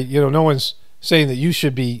 right? You know, no one's saying that you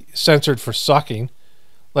should be censored for sucking.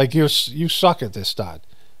 Like, you suck at this, Todd.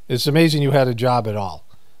 It's amazing you had a job at all.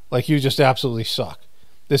 Like, you just absolutely suck.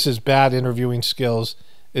 This is bad interviewing skills.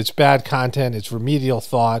 It's bad content. It's remedial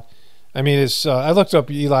thought. I mean, it's. I looked up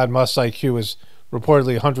Elon Musk's IQ is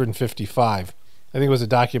reportedly 155. I think it was a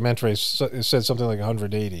documentary. It said something like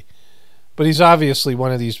 180. But he's obviously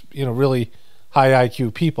one of these, you know, really high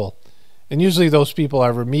IQ people. And usually those people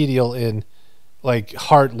are remedial in, like,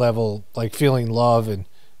 heart level, like feeling love and,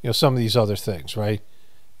 you know, some of these other things, right?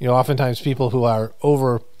 You know, oftentimes people who are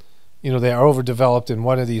they are overdeveloped in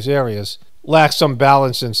one of these areas lack some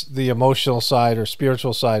balance in the emotional side or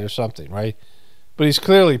spiritual side or something, right? but he's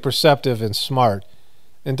clearly perceptive and smart.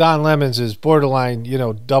 And Don Lemons is borderline,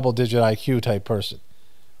 double-digit IQ type person.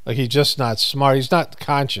 Like, he's just not smart. He's not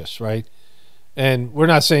conscious, right? And we're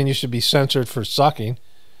not saying you should be censored for sucking.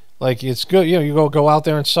 Like, it's good, you go out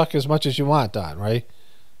there and suck as much as you want, Don, right?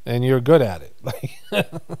 And you're good at it.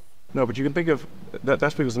 No, but you can think of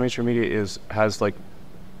that's because the mainstream media has like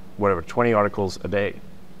whatever 20 articles a day.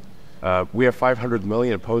 We have 500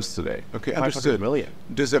 million posts a day. Okay, 500 understood. million.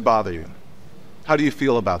 Does it bother you? How do you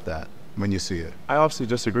feel about that when you see it? I obviously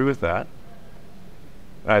disagree with that.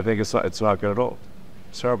 I think it's not good at all.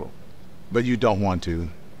 It's terrible. But you don't want to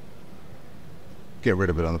get rid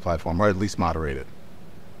of it on the platform, or at least moderate it.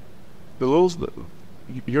 The rules.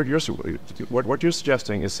 What you're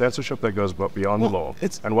suggesting is censorship that goes beyond the law.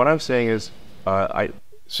 And what I'm saying is,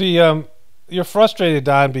 See, you're frustrated,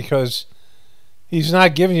 Don, because he's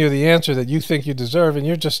not giving you the answer that you think you deserve, and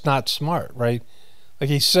you're just not smart, right? Like,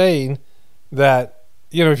 he's saying that,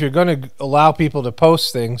 if you're going to allow people to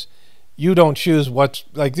post things, you don't choose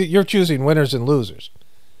you're choosing winners and losers.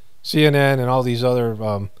 CNN and all these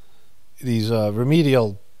other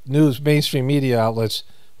remedial news mainstream media outlets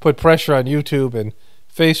put pressure on YouTube and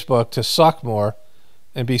Facebook to suck more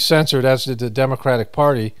and be censored, as did the Democratic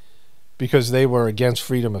Party, because they were against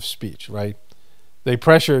freedom of speech, right? They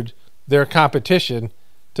pressured their competition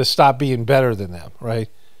to stop being better than them, right?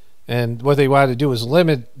 And what they wanted to do is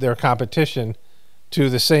limit their competition to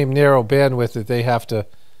the same narrow bandwidth that they have to,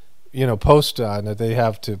 post on, that they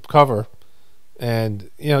have to cover. And,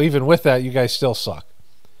 even with that, you guys still suck.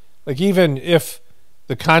 Like, even if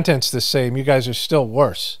the content's the same, you guys are still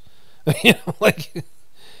worse.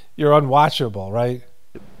 You're unwatchable, right?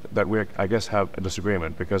 that we, I guess, have a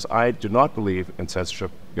disagreement, because I do not believe in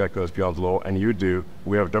censorship that goes beyond the law, and you do.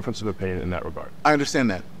 We have a difference of opinion in that regard. I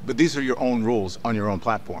understand that, but these are your own rules on your own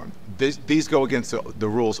platform. These go against the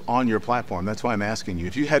rules on your platform. That's why I'm asking you.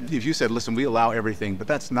 If you said, listen, we allow everything, but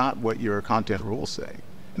that's not what your content rules say.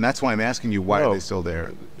 And that's why I'm asking you, why are they still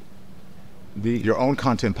there? Your own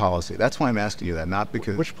content policy. That's why I'm asking you that, not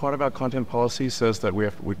because... Which part of our content policy says that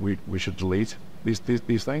we should delete these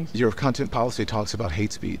things? Your content policy talks about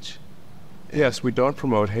hate speech. Yes, we don't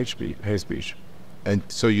promote hate speech. And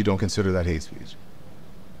so you don't consider that hate speech?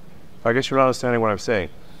 I guess you're not understanding what I'm saying.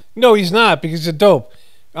 No, he's not, because he's a dope.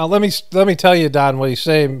 Let me tell you, Don, what he's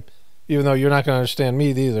saying, even though you're not going to understand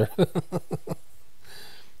me either.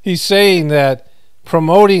 He's saying that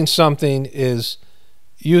promoting something is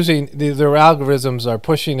using their algorithms are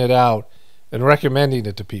pushing it out and recommending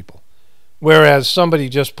it to people, whereas somebody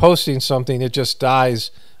just posting something, it just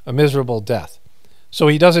dies a miserable death. So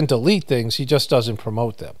he doesn't delete things, he just doesn't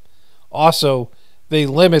promote them. Also, they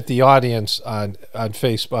limit the audience on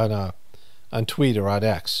Facebook, on Twitter, on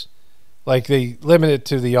X. Like, they limit it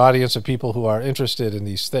to the audience of people who are interested in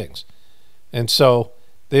these things, and so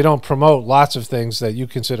they don't promote lots of things that you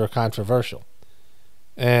consider controversial.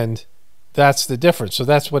 And that's the difference. So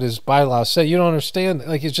that's what his bylaws say. You don't understand.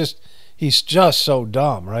 Like, he's just so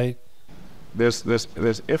dumb, right? There's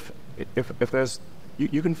if there's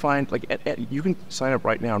you can find, like, you can sign up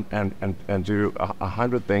right now and do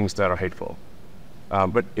 100 things that are hateful,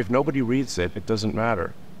 but if nobody reads it, it doesn't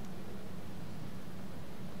matter.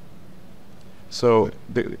 So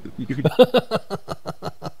you could.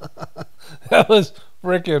 That was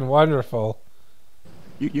freaking wonderful.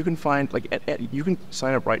 You can find, like, you can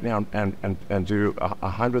sign up right now and do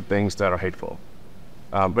 100 things that are hateful,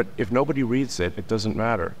 but if nobody reads it, it doesn't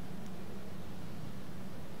matter.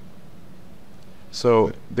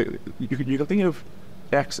 So you can think of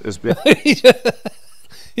X as being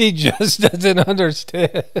he just doesn't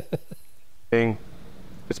understand.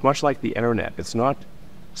 It's much like the internet. It's not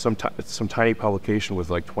some tiny publication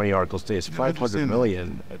with like 20 articles a day. It's 500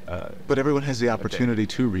 million. But everyone has the opportunity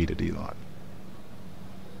to read it, Elon.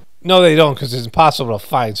 No, they don't, because it's impossible to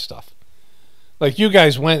find stuff. Like, you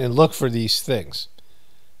guys went and looked for these things,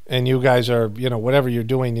 and you guys are, whatever you're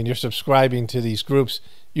doing, and you're subscribing to these groups,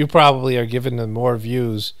 you probably are giving them more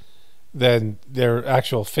views than their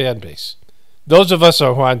actual fan base. Those of us who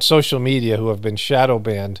are on social media who have been shadow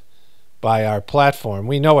banned by our platform,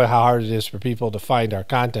 we know how hard it is for people to find our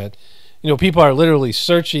content. People are literally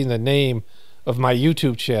searching the name of my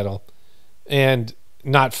YouTube channel and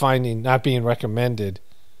not being recommended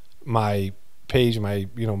my page, my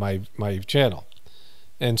channel.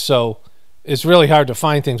 And so it's really hard to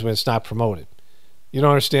find things when it's not promoted. You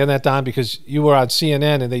don't understand that, Don, because you were on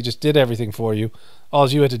CNN and they just did everything for you. All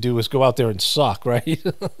you had to do was go out there and suck, right?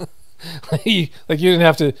 like you didn't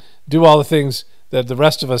have to do all the things that the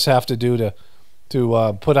rest of us have to do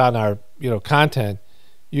to put on our content.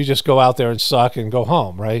 You just go out there and suck and go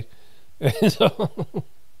home, right?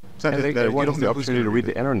 It's not And that they you want don't the know who's opportunity to gonna read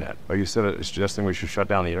the internet. Are you suggesting we should shut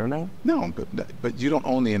down the internet? No, but you don't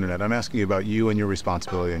own the internet. I'm asking you about you and your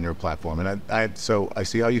responsibility on your platform. And so I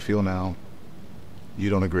see how you feel now.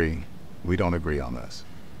 You don't agree. We don't agree on this.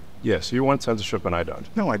 Yes, you want censorship and I don't.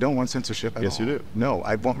 No, I don't want censorship at all. Yes, you do. No,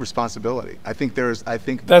 I want responsibility. I think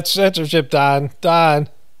That's censorship, Don. Don.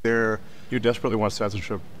 You desperately want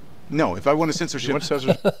censorship. No, if I want a censorship, You want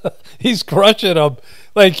censorship. He's crushing him.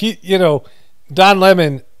 Like, Don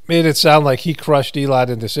Lemon made it sound like he crushed Elon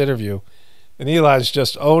in this interview, and Elon's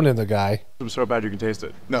just owning the guy. I'm so bad you can taste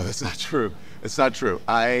it. no, that's not true. It's not true.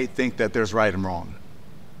 I think that there's right and wrong.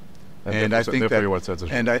 And I think therefore you want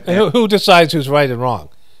censorship. And And who decides who's right and wrong?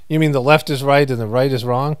 You mean the left is right and the right is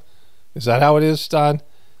wrong? Is that how it is, Don?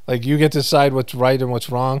 Like, you get to decide what's right and what's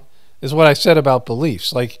wrong? Is what I said about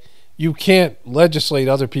beliefs. Like, you can't legislate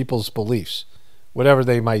other people's beliefs, whatever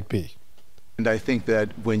they might be. And I think that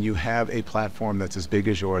when you have a platform that's as big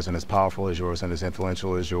as yours and as powerful as yours and as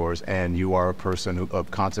influential as yours, and you are a person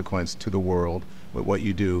of consequence to the world with what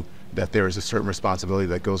you do, that there is a certain responsibility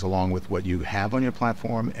that goes along with what you have on your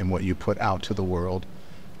platform and what you put out to the world.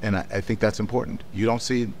 And I think that's important. You don't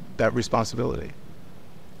see that responsibility.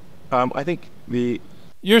 I think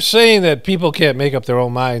You're saying that people can't make up their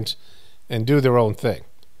own minds and do their own thing,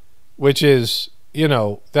 which is,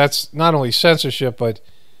 that's not only censorship, but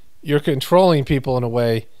you're controlling people in a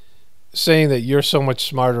way, saying that you're so much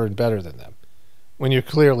smarter and better than them when you're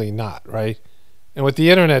clearly not, right? And what the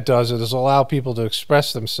internet does is allow people to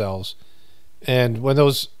express themselves, and when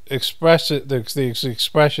those the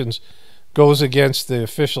expressions goes against the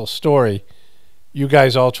official story, you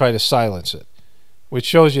guys all try to silence it, which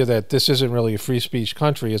shows you that this isn't really a free speech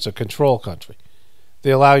country, it's a control country.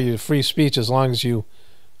 They allow you free speech as long as you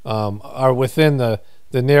are within the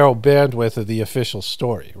narrow bandwidth of the official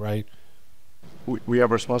story, right? we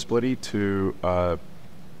have a responsibility to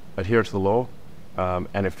adhere to the law,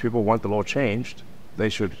 and if people want the law changed, they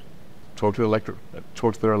should talk to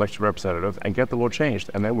their elected representative and get the law changed,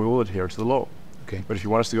 and then we will adhere to the law. Okay. But if you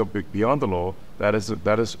want us to go beyond the law, that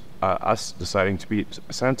is us deciding to be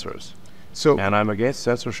censors. So, And I'm against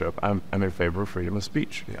censorship. I'm in favor of freedom of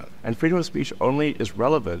speech. Yeah. And freedom of speech only is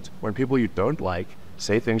relevant when people you don't like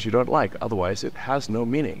say things you don't like. Otherwise, it has no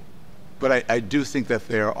meaning. but I do think that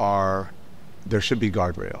there should be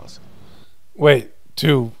guardrails. Wait,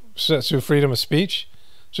 to freedom of speech?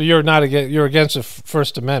 So you're against the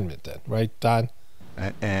First Amendment then, right, Don?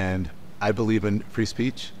 And I believe in free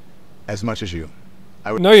speech as much as you.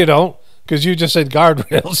 No, you don't, because you just said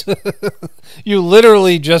guardrails. You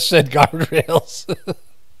literally just said guardrails.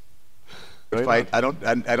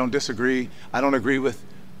 I don't disagree. I don't agree with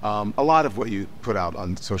a lot of what you put out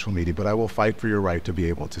on social media, but I will fight for your right to be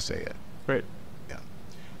able to say it. Great. Yeah.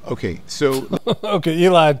 Okay. So Okay,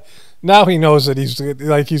 Elon. Now he knows that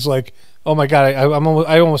he's like, oh my God,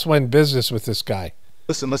 I almost went in business with this guy.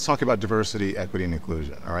 listen, let's talk about diversity, equity, and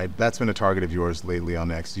inclusion. All right. That's been a target of yours lately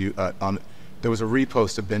on X. There was a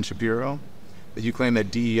repost of Ben Shapiro that you claim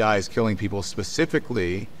that DEI is killing people.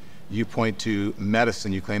 Specifically, you point to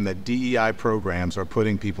medicine. You claim that DEI programs are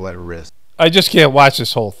putting people at risk. I just can't watch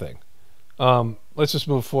this whole thing. Let's just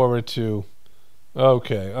move forward to,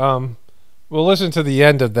 okay. We'll listen to the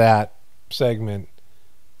end of that segment.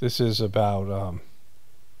 This is about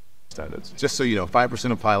Standards. Just so you know,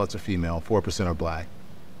 5% of pilots are female, 4% are black.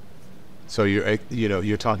 So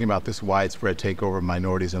you're talking about this widespread takeover of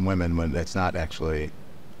minorities and women when that's not actually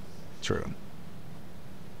true.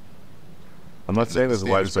 I'm not saying there's a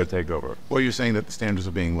widespread takeover. Well, you're saying that the standards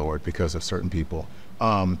are being lowered because of certain people.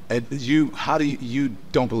 And you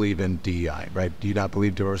don't believe in DEI, right? Do you not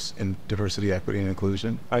believe in diversity, equity, and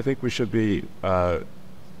inclusion? I think we should be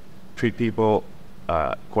treat people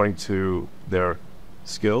according to their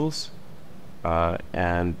skills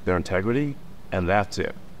and their integrity, and that's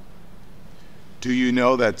it. Do you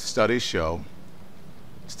know that studies show?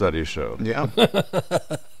 Studies show. Yeah.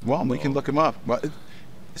 Well, we can look them up.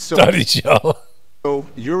 study show. So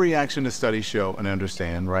your reaction to studies show, and I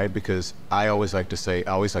understand, right? Because I always like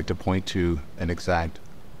to point to an exact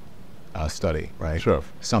study, right? Sure.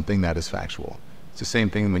 Something that is factual. It's the same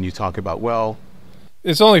thing when you talk about, well,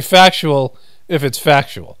 It's only factual if it's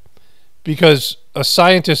factual, because a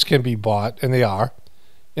scientist can be bought, and they are,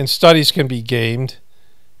 and studies can be gamed,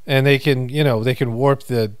 and they can warp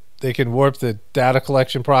the data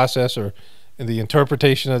collection process or the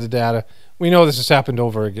interpretation of the data. We know this has happened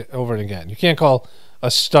over and again. You can't call a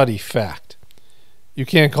study fact. You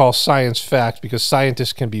can't call science fact because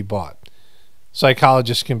scientists can be bought.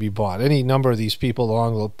 Psychologists can be bought. Any number of these people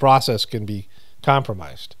along the process can be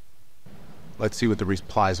compromised. let's see what the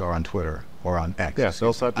replies are on Twitter or on X. Yeah,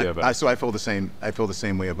 they'll start the event. So I feel the same. I feel the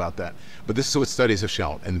same way about that. But this is what studies have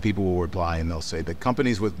shown, and people will reply and they'll say that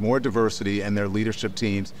companies with more diversity and their leadership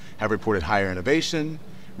teams have reported higher innovation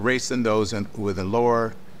rates than those with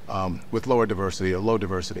lower diversity or low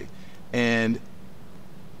diversity, and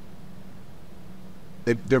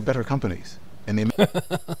they're better companies. And they.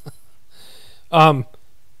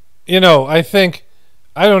 You know, I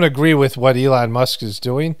don't agree with what Elon Musk is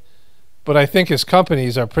doing, but I think his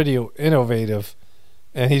companies are pretty innovative,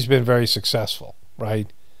 and he's been very successful, right?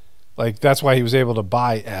 Like, that's why he was able to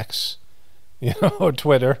buy X, you know,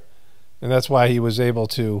 Twitter, and that's why he was able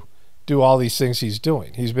to do all these things he's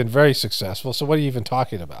doing. He's been very successful, so what are you even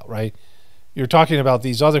talking about, right? You're talking about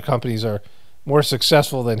these other companies are more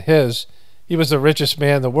successful than his. He was the richest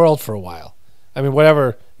man in the world for a while. I mean,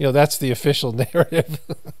 whatever, you know, that's the official narrative.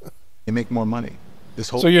 They make more money.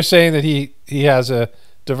 So you're saying that he has a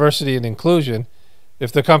diversity and inclusion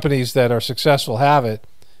if the companies that are successful have it,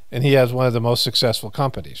 and he has one of the most successful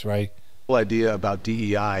companies, right? The whole idea about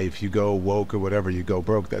DEI, if you go woke or whatever, you go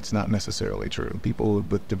broke, that's not necessarily true. People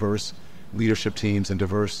with diverse leadership teams and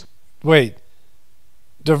diverse... Wait.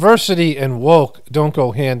 Diversity and woke don't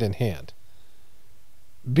go hand in hand.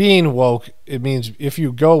 Being woke, it means if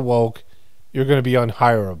you go woke, you're going to be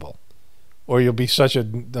unhireable, or you'll be such a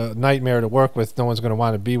nightmare to work with, no one's going to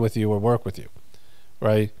want to be with you or work with you,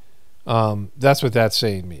 right? That's what that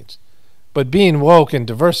saying means. But being woke and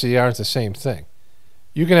diversity aren't the same thing.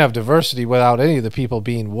 You can have diversity without any of the people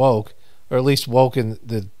being woke, or at least woke in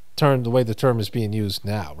the term, the way the term is being used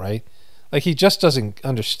now, right? Like, he just doesn't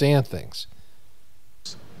understand things.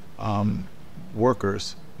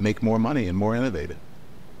 Workers make more money and more innovative.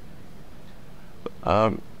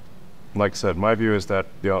 Like I said, my view is that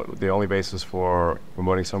the only basis for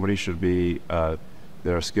promoting somebody should be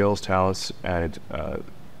their skills, talents, and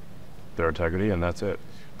their integrity, and that's it.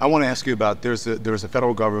 I want to ask you about, there's a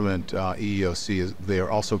federal government EEOC. They are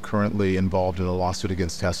also currently involved in a lawsuit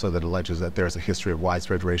against Tesla that alleges that there's a history of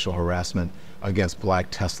widespread racial harassment against black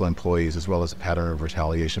Tesla employees, as well as a pattern of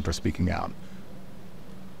retaliation for speaking out.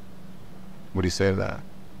 What do you say to that?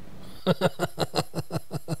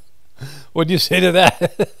 What do you say to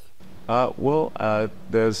that? Well, I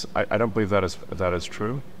don't believe that is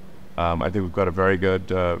true. I think we've got a very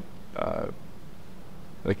good,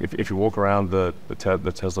 like if you walk around the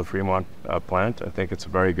Tesla Fremont plant, I think it's a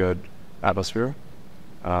very good atmosphere.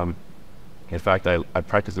 In fact, I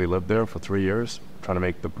practically lived there for 3 years trying to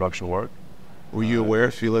make the production work. Were you aware,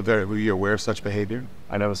 if you lived there, were you aware of such behavior?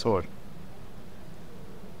 I never saw it.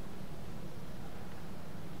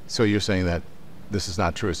 So you're saying that this is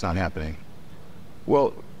not true, it's not happening?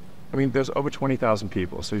 Well, I mean, there's over 20,000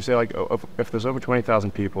 people. So you say, like, if there's over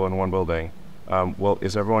 20,000 people in one building, well,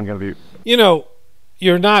 is everyone going to be... You know,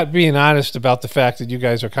 you're not being honest about the fact that you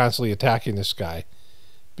guys are constantly attacking this guy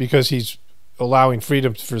because he's allowing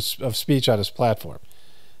freedom of speech on his platform.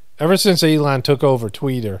 Ever since Elon took over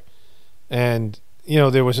Twitter and, you know,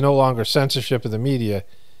 there was no longer censorship of the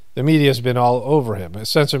media's been all over him.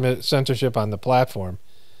 Censorship on the platform.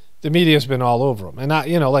 The media's been all over him. And,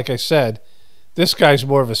 you know, like I said, this guy's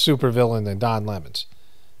more of a supervillain than Don Lemons.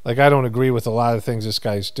 Like, I don't agree with a lot of things this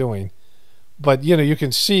guy's doing. But, you know, you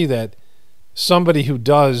can see that somebody who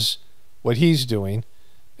does what he's doing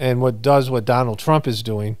and what Donald Trump is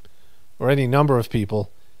doing, or any number of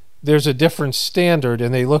people, there's a different standard,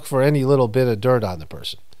 and they look for any little bit of dirt on the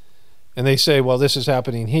person. And they say, well, this is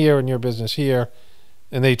happening here in your business here.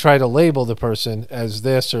 And they try to label the person as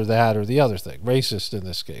this or that or the other thing. Racist in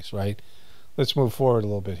this case, right? Let's move forward a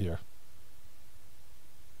little bit here.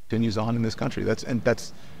 Continues on in this country.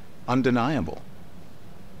 That's undeniable.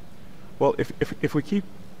 Well, if we keep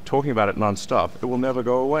talking about it nonstop, it will never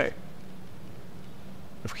go away.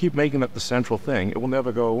 If we keep making that the central thing, it will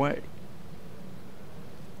never go away.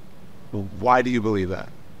 Well, why do you believe that?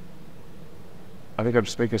 I think I'm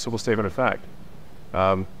just making a simple statement of fact.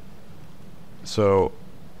 So...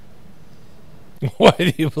 Why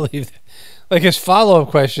do you believe that? Like, his follow-up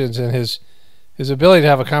questions and his ability to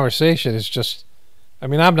have a conversation is just... I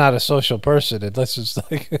mean, I'm not a social person, and this is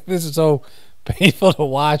like, this is so painful to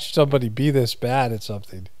watch somebody be this bad at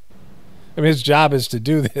something. I mean, his job is to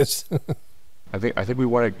do this. I think we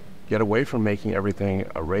want to get away from making everything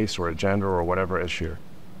a race or a gender or whatever issue,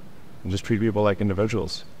 and just treat people like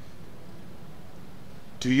individuals.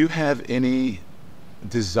 Do you have any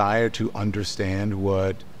desire to understand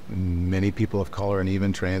what many people of color and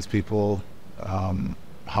even trans people,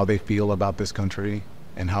 how they feel about this country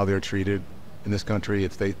and how they're treated in this country?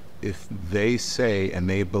 If they say and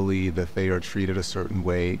they believe that they are treated a certain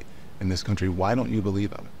way in this country, why don't you believe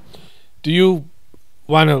them?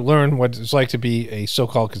 want to learn what it's like to be a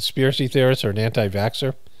so-called conspiracy theorist or an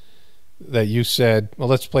anti-vaxxer, that you said, well,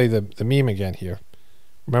 let's play the meme again here.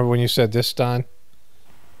 Remember when you said this, Don?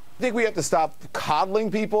 I think we have to stop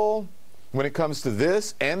coddling people when it comes to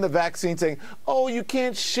this and the vaccine, saying, oh, you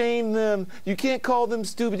can't shame them. You can't call them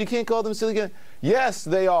stupid. You can't call them silly. Yes,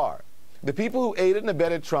 they are. The people who aided and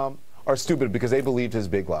abetted Trump are stupid because they believed his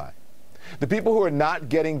big lie. The people who are not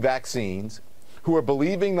getting vaccines, who are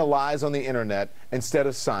believing the lies on the internet instead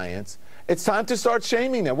of science, it's time to start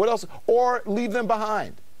shaming them. What else? Or leave them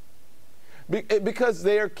behind. Because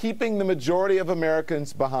they are keeping the majority of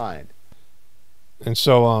Americans behind. And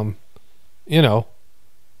so, you know,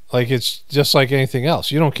 like it's just like anything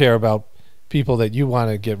else. You don't care about people that you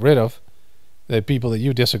want to get rid of, the people that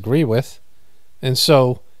you disagree with. And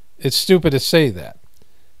so it's stupid to say that,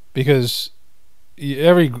 because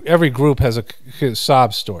every group has a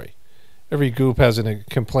sob story. Every group has a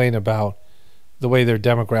complaint about the way their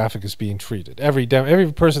demographic is being treated. Every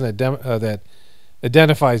person that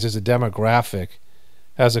identifies as a demographic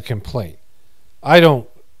has a complaint. I don't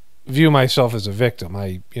view myself as a victim.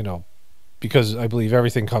 Because I believe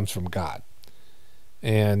everything comes from God.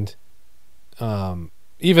 And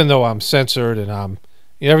even though I'm censored and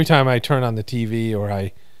every time I turn on the TV or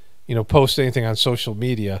I, post anything on social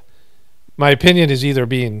media, my opinion is either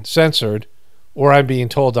being censored or I'm being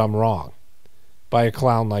told I'm wrong by a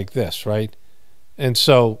clown like this, right? And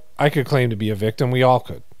so I could claim to be a victim. We all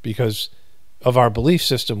could, because of our belief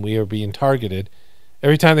system. We are being targeted.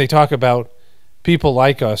 Every time they talk about people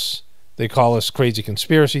like us, they call us crazy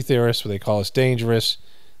conspiracy theorists, or they call us dangerous.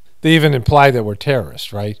 They even imply that we're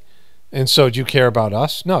terrorists, right? And so do you care about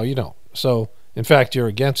us? No, you don't. So, in fact, you're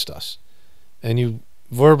against us. And you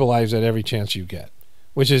verbalize that every chance you get,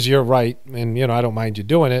 which is your right. And, I don't mind you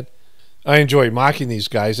doing it. I enjoy mocking these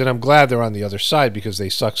guys, and I'm glad they're on the other side because they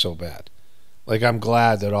suck so bad. Like, I'm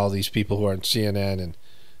glad that all these people who are on CNN and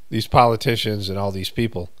these politicians and all these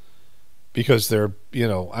people, because they're,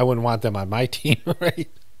 I wouldn't want them on my team, right?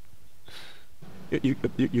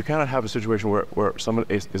 You cannot have a situation where someone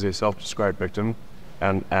is a self-described victim,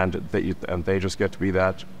 and they just get to be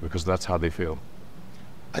that because that's how they feel.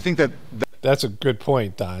 I think that's a good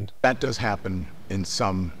point, Don. That does happen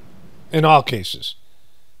in all cases.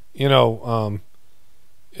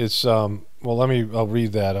 It's well, I'll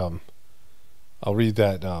read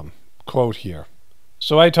that quote here.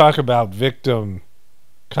 So I talk about victim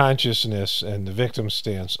consciousness and the victim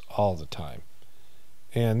stance all the time.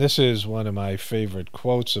 And this is one of my favorite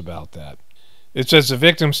quotes about that. It says, the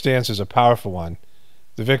victim stance is a powerful one.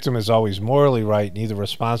 The victim is always morally right, neither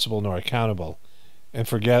responsible nor accountable, and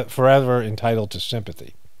forever entitled to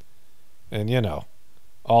sympathy. And,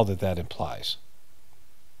 all that implies.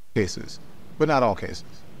 Cases, but not all cases.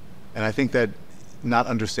 And I think that not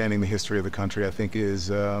understanding the history of the country, I think, is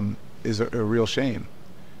a real shame.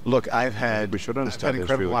 Look, we should understand the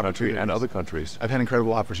history of the country and other countries. I've had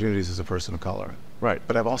incredible opportunities as a person of color. Right.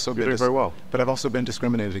 But I've also been very well. But I've also been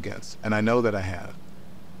discriminated against, and I know that I have.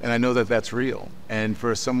 And I know that that's real. And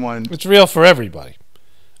for someone... It's real for everybody.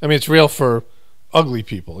 I mean, it's real for ugly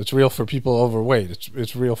people. It's real for people overweight.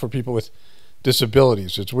 It's real for people with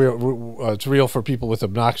disabilities. It's real for people with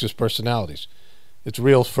obnoxious personalities. It's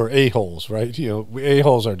real for a-holes, right?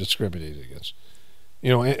 A-holes are discriminated against.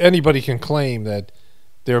 Anybody can claim that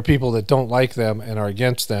there are people that don't like them and are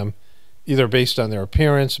against them, either based on their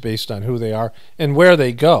appearance, based on who they are, and where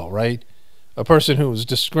they go, right? A person who is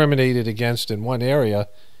discriminated against in one area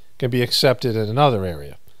can be accepted in another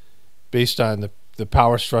area based on the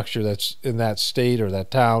power structure that's in that state or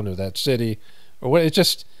that town or that city. Or what. It's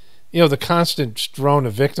just, the constant drone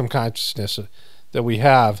of victim consciousness that we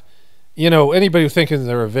have. Anybody who thinking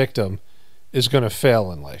they're a victim is going to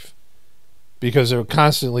fail in life because they're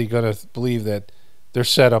constantly going to believe that they're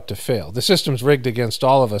set up to fail. The system's rigged against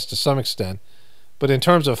all of us to some extent, but in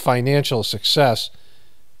terms of financial success,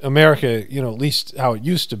 America, at least how it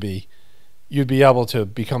used to be, you'd be able to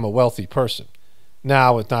become a wealthy person.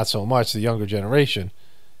 Now it's not so much, the younger generation,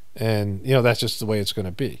 and that's just the way it's going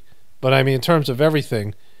to be. But I mean, in terms of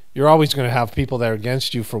everything, you're always going to have people that are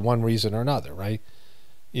against you for one reason or another, right?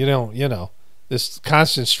 This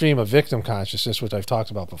constant stream of victim consciousness, which I've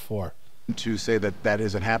talked about before. To say that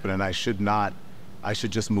isn't happening, I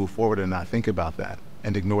should just move forward and not think about that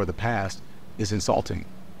and ignore the past is insulting.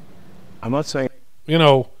 I'm not saying...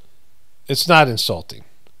 it's not insulting.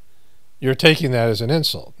 You're taking that as an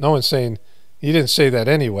insult. No one's saying... You didn't say that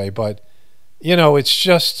anyway, but, it's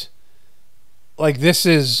just like this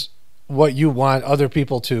is what you want other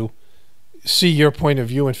people to see your point of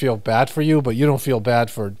view and feel bad for you, but you don't feel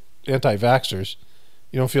bad for anti-vaxxers.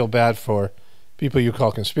 You don't feel bad for people you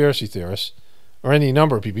call conspiracy theorists. or any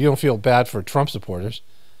number of people. You don't feel bad for Trump supporters.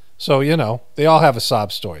 So, you know, they all have a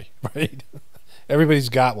sob story, right? Everybody's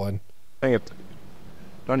got one.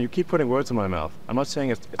 Don, you keep putting words in my mouth. I'm not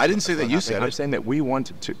saying it's I didn't say that you said it. I'm saying that we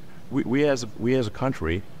want to, we as a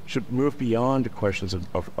country should move beyond the questions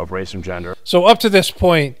of race and gender. So up to this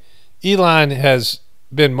point, Elon has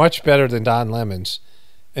been much better than Don Lemon's,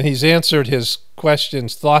 and he's answered his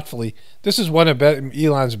questions thoughtfully. This is one of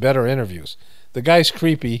Elon's better interviews. The guy's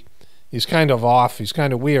creepy. He's kind of off. He's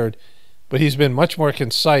kind of weird, but he's been much more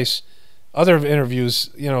concise. Other interviews,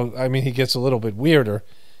 you know, I mean, he gets a little bit weirder.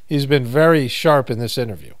 He's been very sharp in this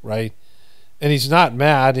interview, right? And he's not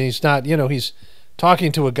mad, and he's not, you know, he's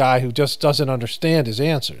talking to a guy who just doesn't understand his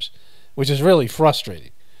answers, which is really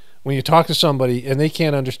frustrating. When you talk to somebody and they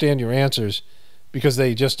can't understand your answers because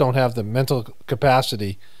they just don't have the mental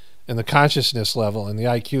capacity and the consciousness level and the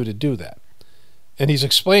IQ to do that. And he's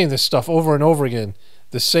explained this stuff over and over again,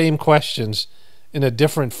 the same questions in a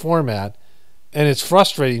different format, and it's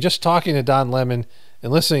frustrating just talking to Don Lemon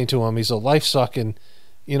and listening to him. He's a life-sucking,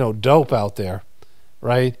 you know, dope out there,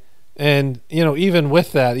 right? And, you know, even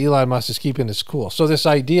with that, Elon Musk is keeping his cool. So this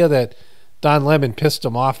idea that Don Lemon pissed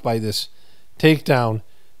him off by this takedown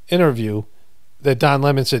interview, that Don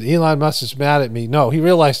Lemon said, Elon Musk is mad at me. No, he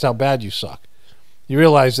realized how bad you suck. He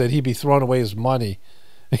realized that he'd be throwing away his money,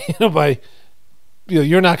 you know, by, you know,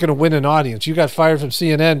 you're not going to win an audience. You got fired from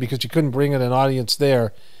CNN because you couldn't bring in an audience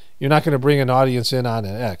there. You're not going to bring an audience in on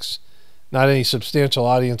an X. Not any substantial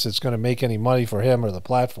audience that's going to make any money for him or the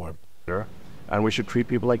platform. Sure. And we should treat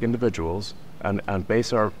people like individuals and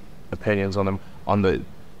base our opinions on them, on the,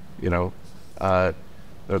 you know,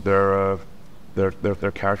 their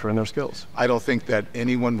character and their skills. I don't think that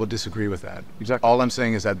anyone will disagree with that. Exactly. All I'm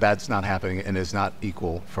saying is that that's not happening and is not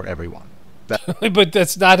equal for everyone. But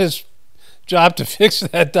that's not his job to fix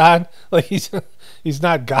that, Don. Like, he's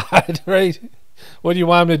not God, right? What do you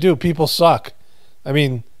want him to do? People suck. I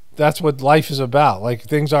mean, that's what life is about. Like,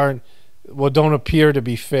 things aren't, well, don't appear to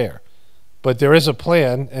be fair. But there is a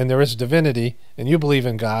plan, and there is divinity, and you believe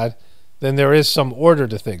in God, then there is some order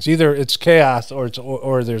to things. Either it's chaos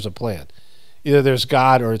or there's a plan. Either there's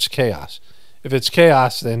God or it's chaos. If it's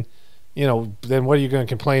chaos, then, you know, then what are you going to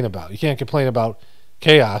complain about? You can't complain about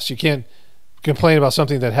chaos. You can't complain about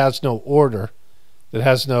something that has no order, that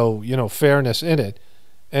has no, you know, fairness in it.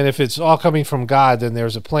 And if it's all coming from God, then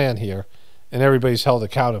there's a plan here, and everybody's held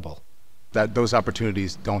accountable. That those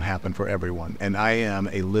opportunities don't happen for everyone, and I am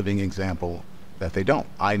a living example that they don't.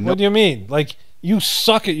 I know. What do you mean? Like, you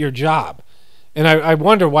suck at your job, and I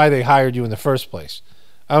wonder why they hired you in the first place.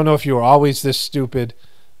 I don't know if you were always this stupid,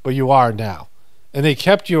 but you are now. And they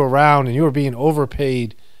kept you around, and you were being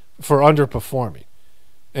overpaid for underperforming,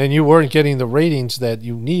 and you weren't getting the ratings that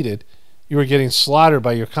you needed. You were getting slaughtered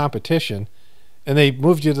by your competition, and they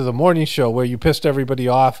moved you to the morning show where you pissed everybody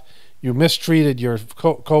off. You mistreated your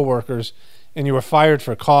co-workers, and you were fired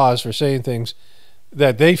for cause for saying things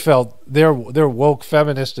that they felt their woke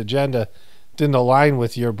feminist agenda didn't align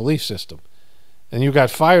with your belief system. And you got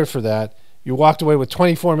fired for that. You walked away with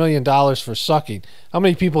 $24 million for sucking. How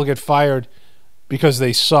many people get fired because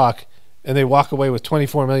they suck, and they walk away with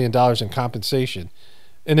 $24 million in compensation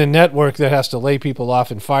in a network that has to lay people off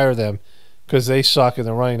and fire them because they suck and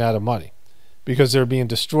they're running out of money, because they're being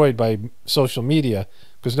destroyed by social media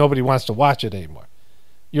because nobody wants to watch it anymore?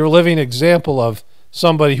 You're a living example of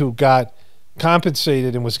somebody who got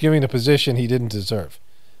compensated and was given a position he didn't deserve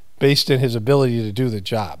based on his ability to do the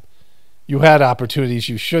job. You had opportunities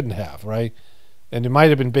you shouldn't have, right? And it might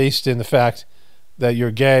have been based in the fact that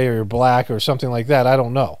you're gay or you're black or something like that. I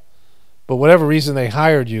don't know. But whatever reason they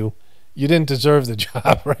hired you, you didn't deserve the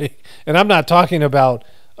job, right? And I'm not talking about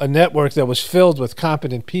a network that was filled with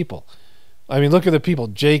competent people. I mean, look at the people,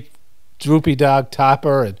 Jake Droopy Dog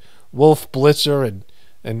Topper and Wolf Blitzer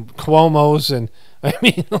and Cuomo's, and I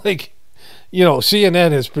mean, like, you know,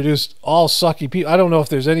 CNN has produced all sucky people. I don't know if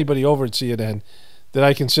there's anybody over at CNN that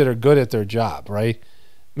I consider good at their job, right?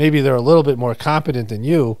 Maybe they're a little bit more competent than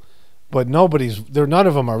you, but none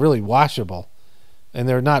of them are really watchable, and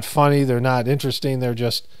they're not funny, they're not interesting, they're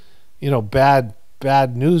just, you know, bad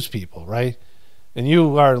news people, right? And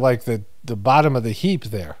you are like the bottom of the heap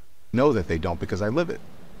there. Know that they don't, because I live it.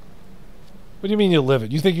 What do you mean you live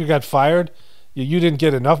it? You think you got fired? You didn't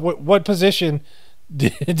get enough? What position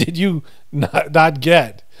did you not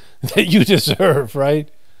get that you deserve, right?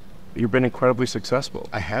 You've been incredibly successful.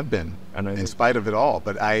 I have been, and in spite of it all.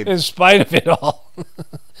 But in spite of it all,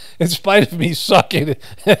 in spite of me sucking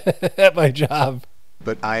at my job.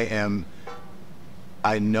 But I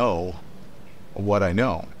know what I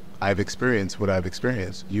know. I've experienced what I've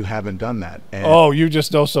experienced. You haven't done that. And oh, you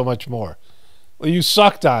just know so much more. Well, you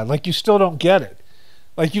sucked on. Like, you still don't get it.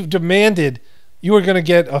 Like, you demanded you were going to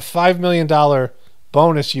get a $5 million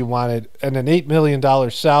bonus you wanted and an $8 million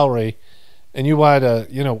salary, and you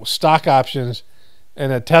wanted stock options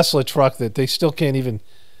and a Tesla truck that they still can't even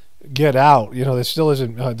get out. There still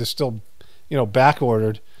isn't. They're still, back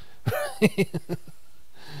ordered.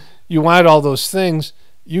 You wanted all those things.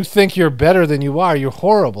 You think you're better than you are. You're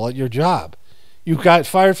horrible at your job. You got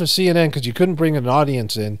fired from CNN because you couldn't bring an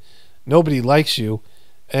audience in. Nobody likes you,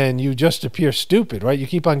 and you just appear stupid, right? You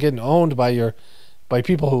keep on getting owned by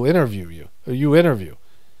people who interview you, or you interview,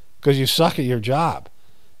 because you suck at your job,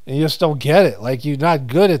 and you just don't get it. Like, you're not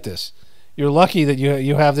good at this. You're lucky that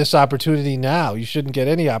you have this opportunity now. You shouldn't get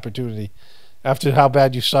any opportunity after how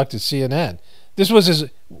bad you sucked at CNN.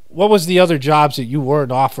 What was the other jobs that you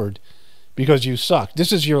weren't offered because you sucked?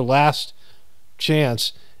 This is your last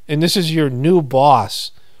chance, and this is your new boss,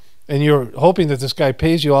 and you're hoping that this guy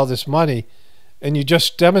pays you all this money, and you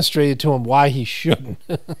just demonstrated to him why he shouldn't.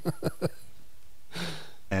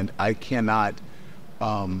 And I cannot,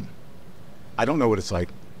 I don't know what it's like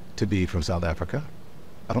to be from South Africa.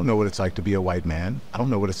 I don't know what it's like to be a white man. I don't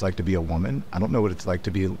know what it's like to be a woman. I don't know what it's like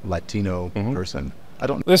to be a Latino person. I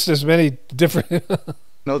don't Listen, there's many different...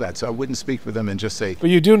 know that, so I wouldn't speak for them and just say... But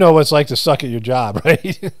you do know what it's like to suck at your job,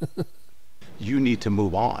 right? You need to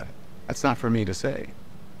move on. That's not for me to say.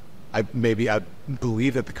 I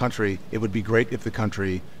believe that it would be great if the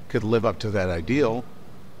country could live up to that ideal.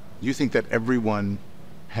 You think that everyone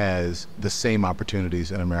has the same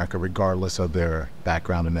opportunities in America regardless of their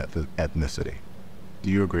background and ethnicity. Do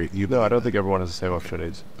you agree? No, I don't think everyone has the same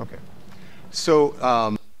opportunities. Okay.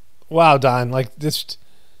 So... wow, Don, like this...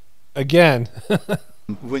 Again...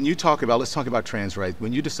 When you talk about... Let's talk about trans rights.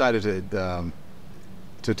 When you decided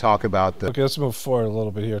to talk about the... Okay, let's move forward a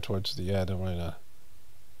little bit here towards the end. Why not?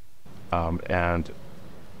 And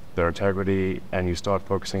their integrity, and you start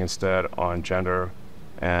focusing instead on gender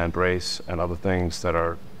and race and other things that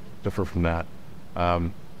are different from that.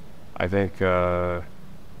 I think the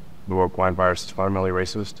woke wine virus is fundamentally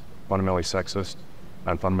racist, fundamentally sexist,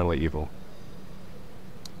 and fundamentally evil.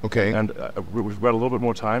 Okay. And we've got a little bit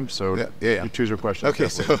more time, so you choose your question. Okay,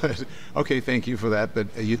 okay, thank you for that. But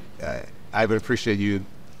I would appreciate you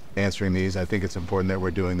answering these. I think it's important that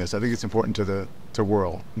we're doing this. I think it's important to the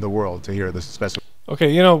world to hear this, especially.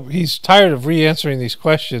 Okay, he's tired of re-answering these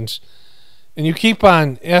questions, and you keep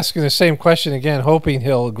on asking the same question again, hoping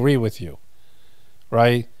he'll agree with you,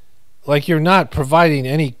 right? Like, you're not providing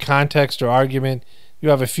any context or argument. You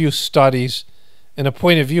have a few studies and a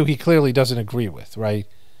point of view he clearly doesn't agree with, right?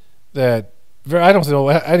 That I don't know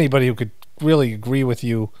anybody who could really agree with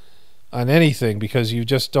you on anything, because you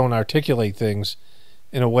just don't articulate things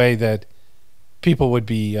in a way that people would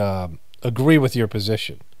be agree with your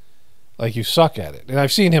position. Like, you suck at it. And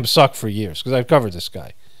I've seen him suck for years because I've covered this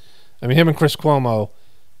guy. I mean, him and Chris Cuomo,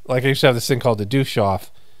 like, I used to have this thing called the douche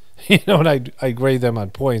off, and I grade them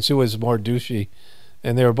on points. Who was more douchey?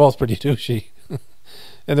 And they were both pretty douchey.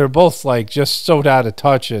 And they're both, like, just so out of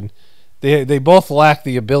touch, and they both lack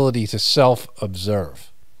the ability to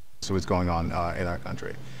self-observe. So what's going on in our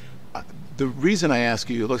country. The reason I ask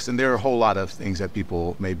you, listen, there are a whole lot of things that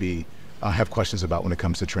people maybe have questions about when it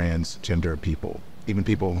comes to transgender people. Even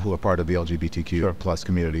people who are part of the LGBTQ plus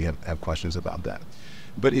community have questions about that.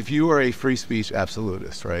 But if you are a free speech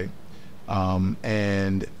absolutist, right,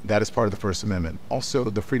 and that is part of the First Amendment, also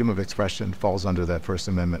the freedom of expression falls under that First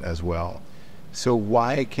Amendment as well. So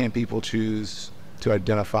why can't people choose to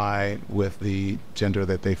identify with the gender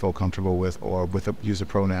that they feel comfortable with, or use a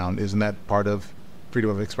pronoun? Isn't that part of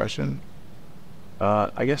freedom of expression?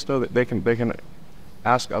 I guess no. They can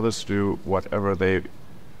ask others to do whatever they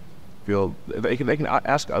feel. They can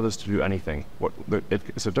ask others to do anything.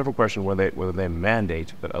 It's a different question whether they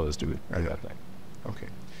mandate that others do that thing. Okay.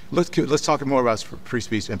 Let's talk more about free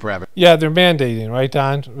speech and for advertisers. Yeah, they're mandating, right,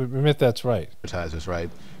 Don? Admit that's right. Advertisers, right?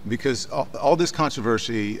 Because all this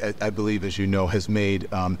controversy, I believe, as you know, has made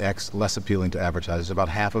X less appealing to advertisers. About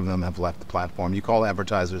half of them have left the platform. You call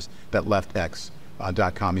advertisers that left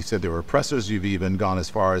X.com. You said they were oppressors. You've even gone as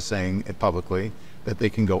far as saying it publicly that they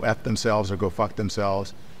can go F themselves or go fuck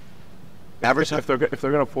themselves. If they're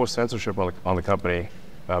going to force censorship on the company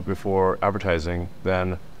before advertising,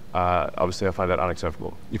 then obviously I find that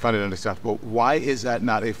unacceptable. You find it unacceptable. Why is that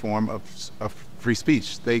not a form of free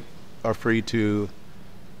speech? They are free to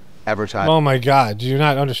advertise. Oh my God, do you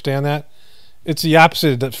not understand that? It's the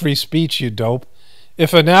opposite of free speech, you dope.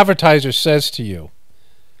 If an advertiser says to you,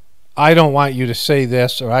 I don't want you to say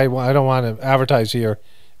this, or I don't want to advertise here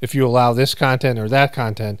if you allow this content or that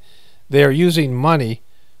content, they're using money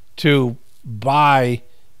to buy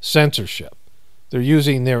censorship. they're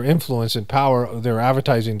using their influence and power, their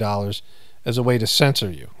advertising dollars, as a way to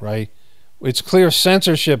censor you, right? It's clear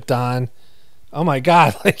censorship, Don. Oh my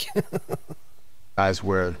God! Like, Guys,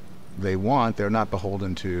 where they want, they're not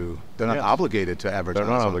beholden to. They're not obligated to advertise.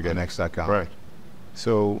 They're not obligated. On X.com. Right.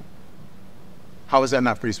 So, how is that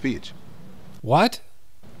not free speech? what?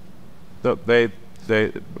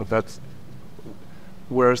 That's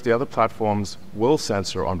whereas the other platforms will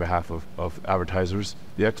censor on behalf of advertisers,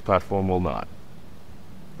 the X platform will not.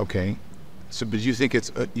 Okay. So, but you think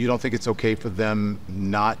it's you don't think it's okay for them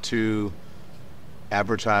not to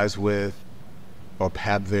advertise with or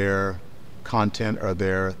have their content or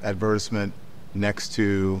their advertisement next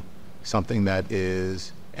to something that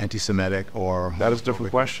is anti-Semitic or That is a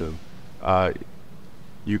different question.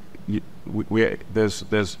 You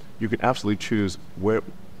can absolutely choose where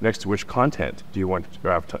next to which content do you want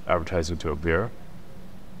your advertising to appear.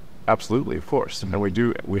 Absolutely, of course,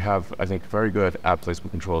 and we have, I think, very good ad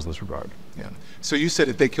placement controls in this regard. Yeah. So you said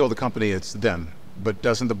if they kill the company, it's them, but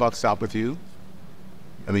doesn't the buck stop with you?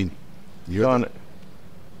 I mean, you're Don,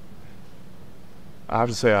 I have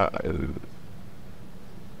to say,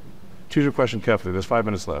 choose your question carefully. There's 5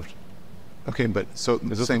 minutes left. okay, but so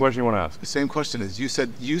Is this the question you want to ask? the same question is you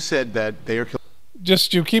said that they are killing.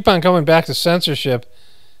 Just you keep on coming back to censorship,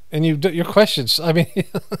 and your questions. I mean,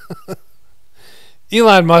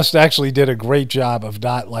 Elon Musk actually did a great job of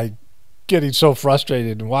not like getting so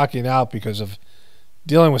frustrated and walking out because of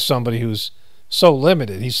dealing with somebody who's so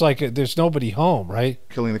limited. He's like, there's nobody home, right?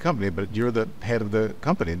 Killing the company, but you're the head of the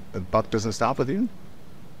company. The buck doesn't stop with you.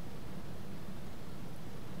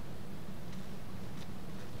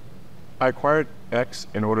 I acquired X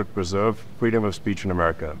in order to preserve freedom of speech in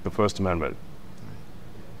America, the First Amendment.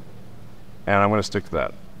 And I'm going to stick to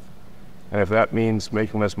that. And if that means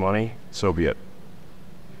making less money, so be it.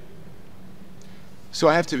 So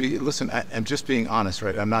I have to be. Listen, I'm just being honest,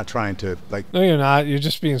 right? I'm not trying to like No, you're not. You're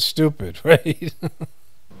just being stupid, right?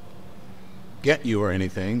 get you or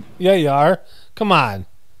anything. Yeah, you are. Come on.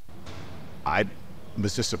 I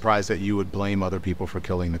was just surprised that you would blame other people for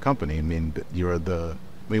killing the company. I mean, you're the.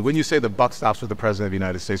 I mean, when you say the buck stops with the president of the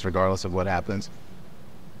United States, regardless of what happens,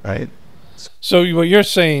 right? So what you're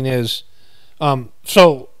saying is,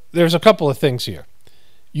 so there's a couple of things here.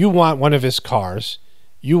 You want one of his cars.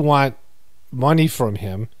 You want money from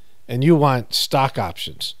him, and you want stock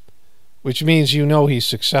options, which means you know he's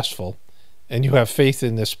successful, and you have faith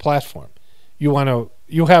in this platform. You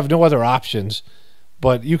have no other options,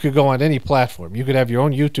 but you could go on any platform. You could have your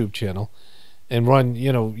own YouTube channel and run,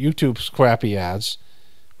 YouTube's crappy ads,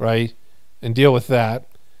 right, and deal with that.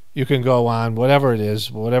 You can go on whatever it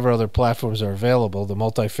is, whatever other platforms are available, the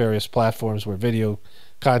multifarious platforms where video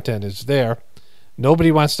content is there.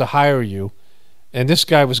 Nobody wants to hire you, and this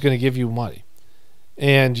guy was going to give you money.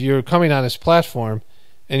 And you're coming on his platform,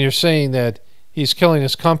 and you're saying that he's killing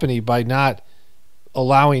his company by not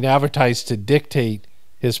allowing advertisers to dictate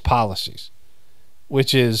his policies,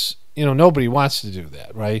 which is, nobody wants to do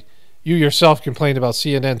that, right? You yourself complained about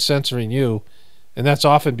CNN censoring you, and that's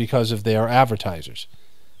often because of their advertisers,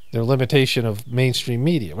 their limitation of mainstream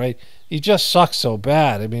media, right? He just sucks so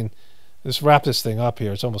bad. I mean, let's wrap this thing up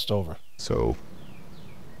here. It's almost over. So,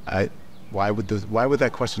 why would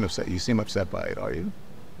that question upset you? You seem upset by it, are you?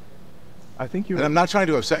 I think you. And I'm not trying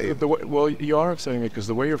to upset you. Well, you are upsetting me because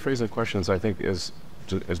the way you're phrasing the questions, I think, is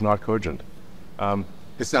not cogent.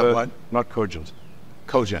 It's not what? Not cogent.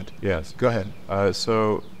 Cogent. Yes. Go ahead.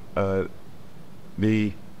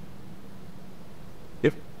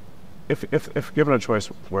 If given a choice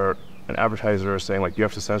where an advertiser is saying, like, you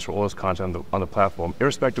have to censor all this content on the platform,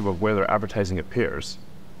 irrespective of where their advertising appears,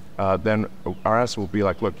 then our answer will be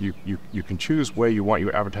like, look, you can choose where you want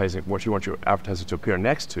your advertising, what you want your advertising to appear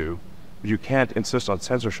next to, but you can't insist on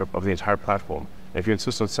censorship of the entire platform. And if you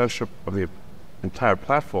insist on censorship of the entire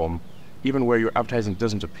platform, even where your advertising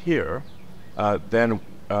doesn't appear, then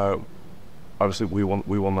obviously we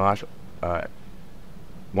will not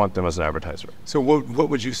want them as an advertiser. So what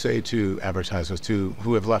would you say to advertisers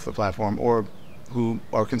who have left the platform or who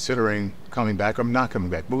are considering coming back or not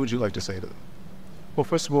coming back? What would you like to say to them? Well,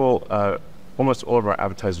 first of all, almost all of our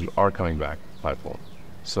advertisers are coming back to the platform.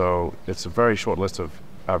 So it's a very short list of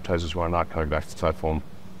advertisers who are not coming back to the platform.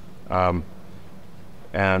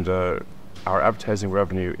 And our advertising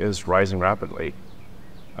revenue is rising rapidly.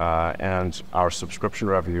 And our subscription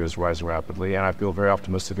revenue is rising rapidly. And I feel very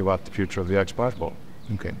optimistic about the future of the X platform.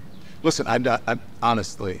 Okay. Listen,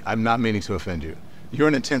 honestly, I'm not meaning to offend you. You're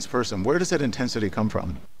an intense person. Where does that intensity come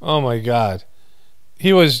from? Oh, my God.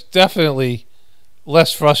 He was definitely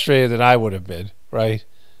less frustrated than I would have been, right?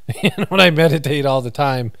 When I meditate all the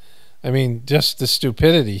time, I mean, just the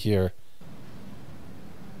stupidity here.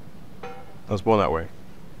 I was born that way.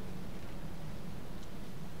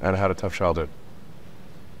 And I had a tough childhood.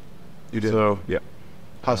 You did? So, yeah.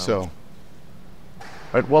 How so?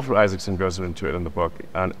 Right, Walter Isaacson goes into it in the book,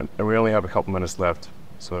 and we only have a couple minutes left,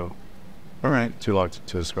 so All right. too long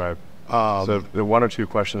to describe. So the one or two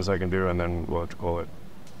questions I can do, and then we'll have to call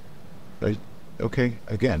it. Okay.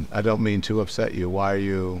 Again, I don't mean to upset you. Why are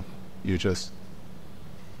you just...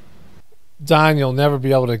 Don, you'll never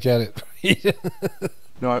be able to get it.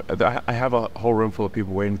 No, I have a whole room full of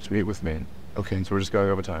people waiting to meet with me. Okay. So we're just going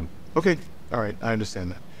over time. Okay. All right. I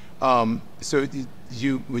understand that. So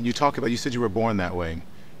when you talk about, you said you were born that way.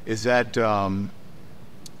 Is that,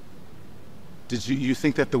 did you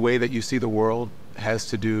think that the way that you see the world has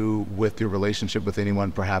to do with your relationship with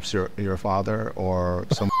anyone, perhaps your father or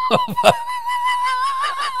someone?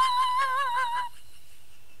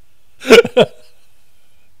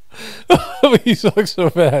 He's look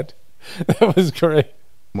so bad. That was great.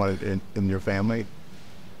 In your family?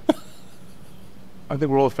 I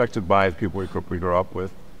think we're all affected by the people we grow up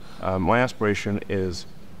with. My aspiration is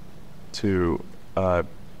to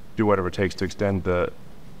do whatever it takes to extend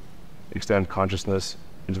consciousness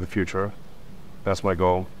into the future. That's my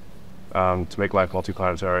goal. To make life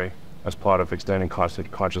multiplanetary as part of extending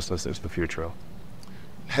consciousness into the future.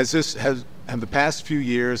 Have the past few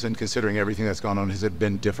years, and considering everything that's gone on, has it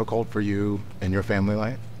been difficult for you and your family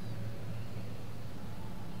life?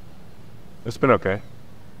 It's been okay.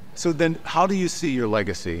 So then, how do you see your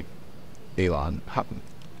legacy, Elon?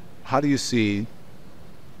 How do you see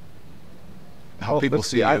how people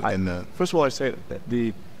see you in the... First of all, I say that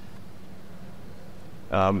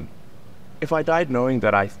if I died knowing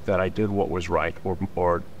that I did what was right,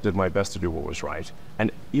 or did my best to do what was right,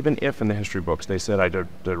 and even if in the history books they said I did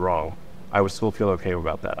wrong, I would still feel okay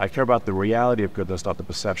about that. I care about the reality of goodness, not the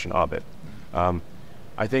perception of it. I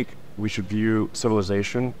think we should view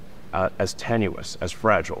civilization as tenuous, as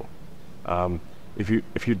fragile.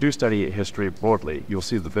 If you do study history broadly, you'll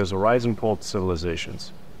see that there's a rise and fall to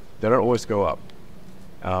civilizations. They don't always go up.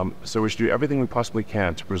 So we should do everything we possibly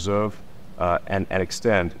can to preserve and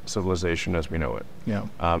extend civilization as we know it. Yeah.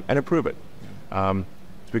 And improve it. To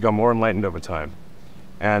become more enlightened over time.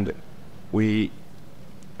 And we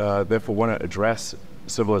therefore want to address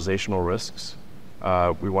civilizational risks.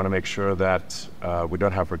 We want to make sure that we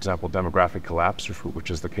don't have, for example, demographic collapse,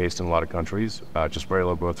 which is the case in a lot of countries, just very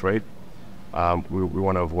low birth rate. We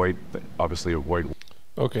want to avoid.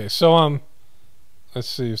 Okay, so let's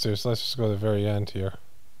see if there's. Let's just go to the very end here.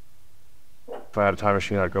 If I had a time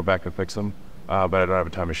machine, I'd go back and fix them, but I don't have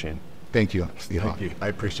a time machine. Thank you. Thank you. I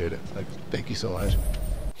appreciate it. Thank you so much.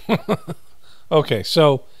 Okay,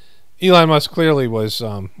 so Elon Musk clearly was.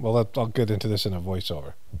 Well, I'll get into this in a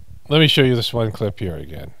voiceover. Let me show you this one clip here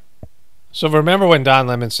again. So remember when Don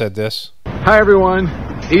Lemon said this? Hi everyone,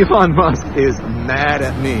 Elon Musk is mad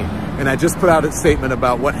at me, and I just put out a statement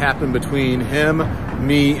about what happened between him,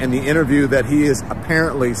 me, and the interview that he is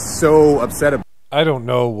apparently so upset about. I don't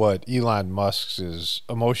know what Elon Musk's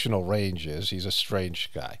emotional range is. He's a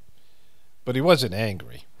strange guy. But he wasn't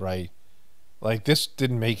angry, right? Like, this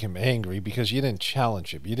didn't make him angry because you didn't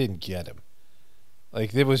challenge him. You didn't get him.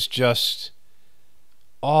 Like, there was just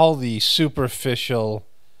all the superficial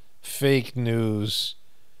fake news.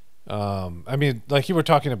 I mean, like you were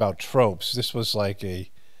talking about tropes. This was like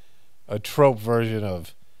a trope version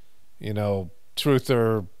of, you know,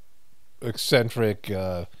 truther, eccentric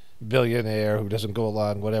billionaire who doesn't go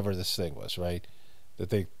along, whatever this thing was, right?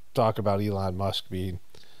 That they talk about Elon Musk being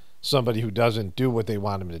somebody who doesn't do what they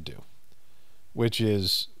want him to do, which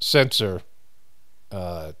is censor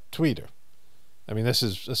Twitter. I mean, this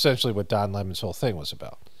is essentially what Don Lemon's whole thing was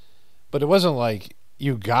about. But it wasn't like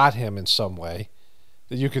you got him in some way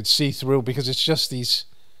that you could see through, because it's just these,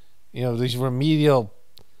 you know, these remedial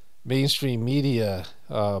mainstream media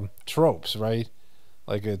tropes, right?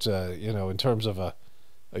 Like it's you know, in terms of a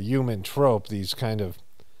human trope, these kind of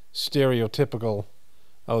stereotypical,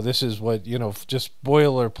 oh, this is what, you know, just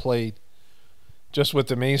boilerplate, just what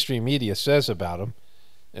the mainstream media says about them.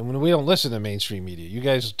 And when we don't listen to mainstream media, you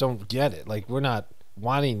guys don't get it. Like, we're not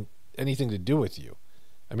wanting anything to do with you.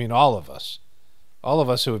 I mean, all of us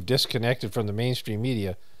who have disconnected from the mainstream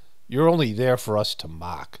media, you're only there for us to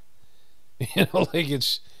mock. You know, like you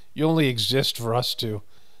only exist for us to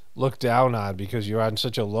look down on because you're on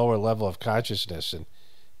such a lower level of consciousness, and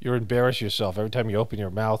you embarrass yourself every time you open your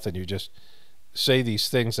mouth and you just say these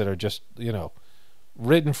things that are just, you know,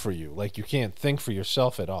 written for you. Like, you can't think for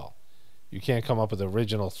yourself at all. You can't come up with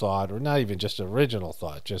original thought, or not even just original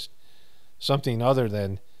thought, just something other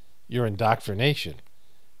than your indoctrination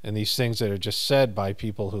and these things that are just said by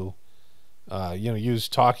people who, you know, use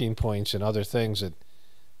talking points and other things that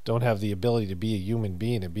don't have the ability to be a human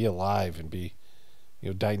being and be alive and be,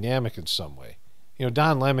 dynamic in some way.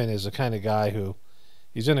 Don Lemon is the kind of guy who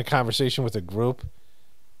he's in a conversation with a group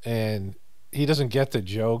and he doesn't get the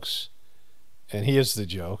jokes, and he is the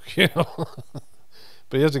joke,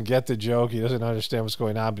 But he doesn't get the joke. He doesn't understand what's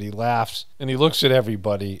going on, but he laughs and he looks at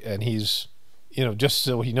everybody and he's, just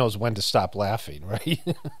so he knows when to stop laughing, right?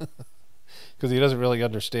 Because he doesn't really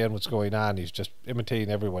understand what's going on. He's just imitating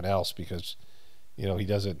everyone else because, he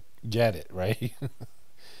doesn't get it, right?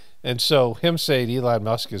 And so him saying Elon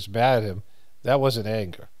Musk is mad at him, that wasn't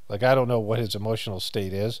anger. Like, I don't know what his emotional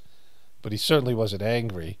state is, but he certainly wasn't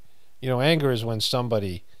angry. Anger is when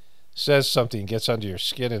somebody says something, gets under your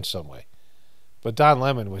skin in some way. But Don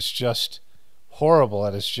Lemon was just horrible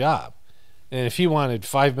at his job. And if he wanted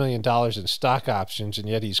 $5 million in stock options, and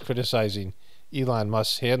yet he's criticizing Elon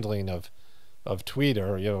Musk's handling of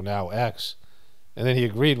Twitter, now X, and then he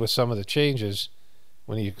agreed with some of the changes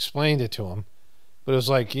when he explained it to him. But it was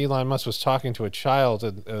like Elon Musk was talking to a child,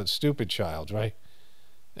 a stupid child, right?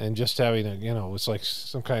 And just having it was like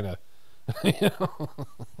some kind of,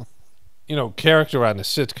 character on a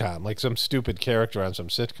sitcom, like some stupid character on some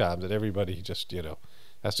sitcom that everybody just,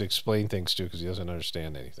 has to explain things to because he doesn't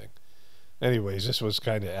understand anything. Anyways, this was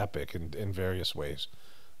kind of epic in various ways.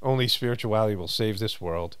 Only spirituality will save this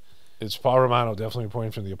world. It's Paul Romano, definitely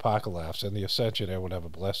reporting from the Apocalypse and the Ascension. Everyone have a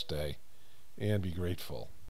blessed day and be grateful.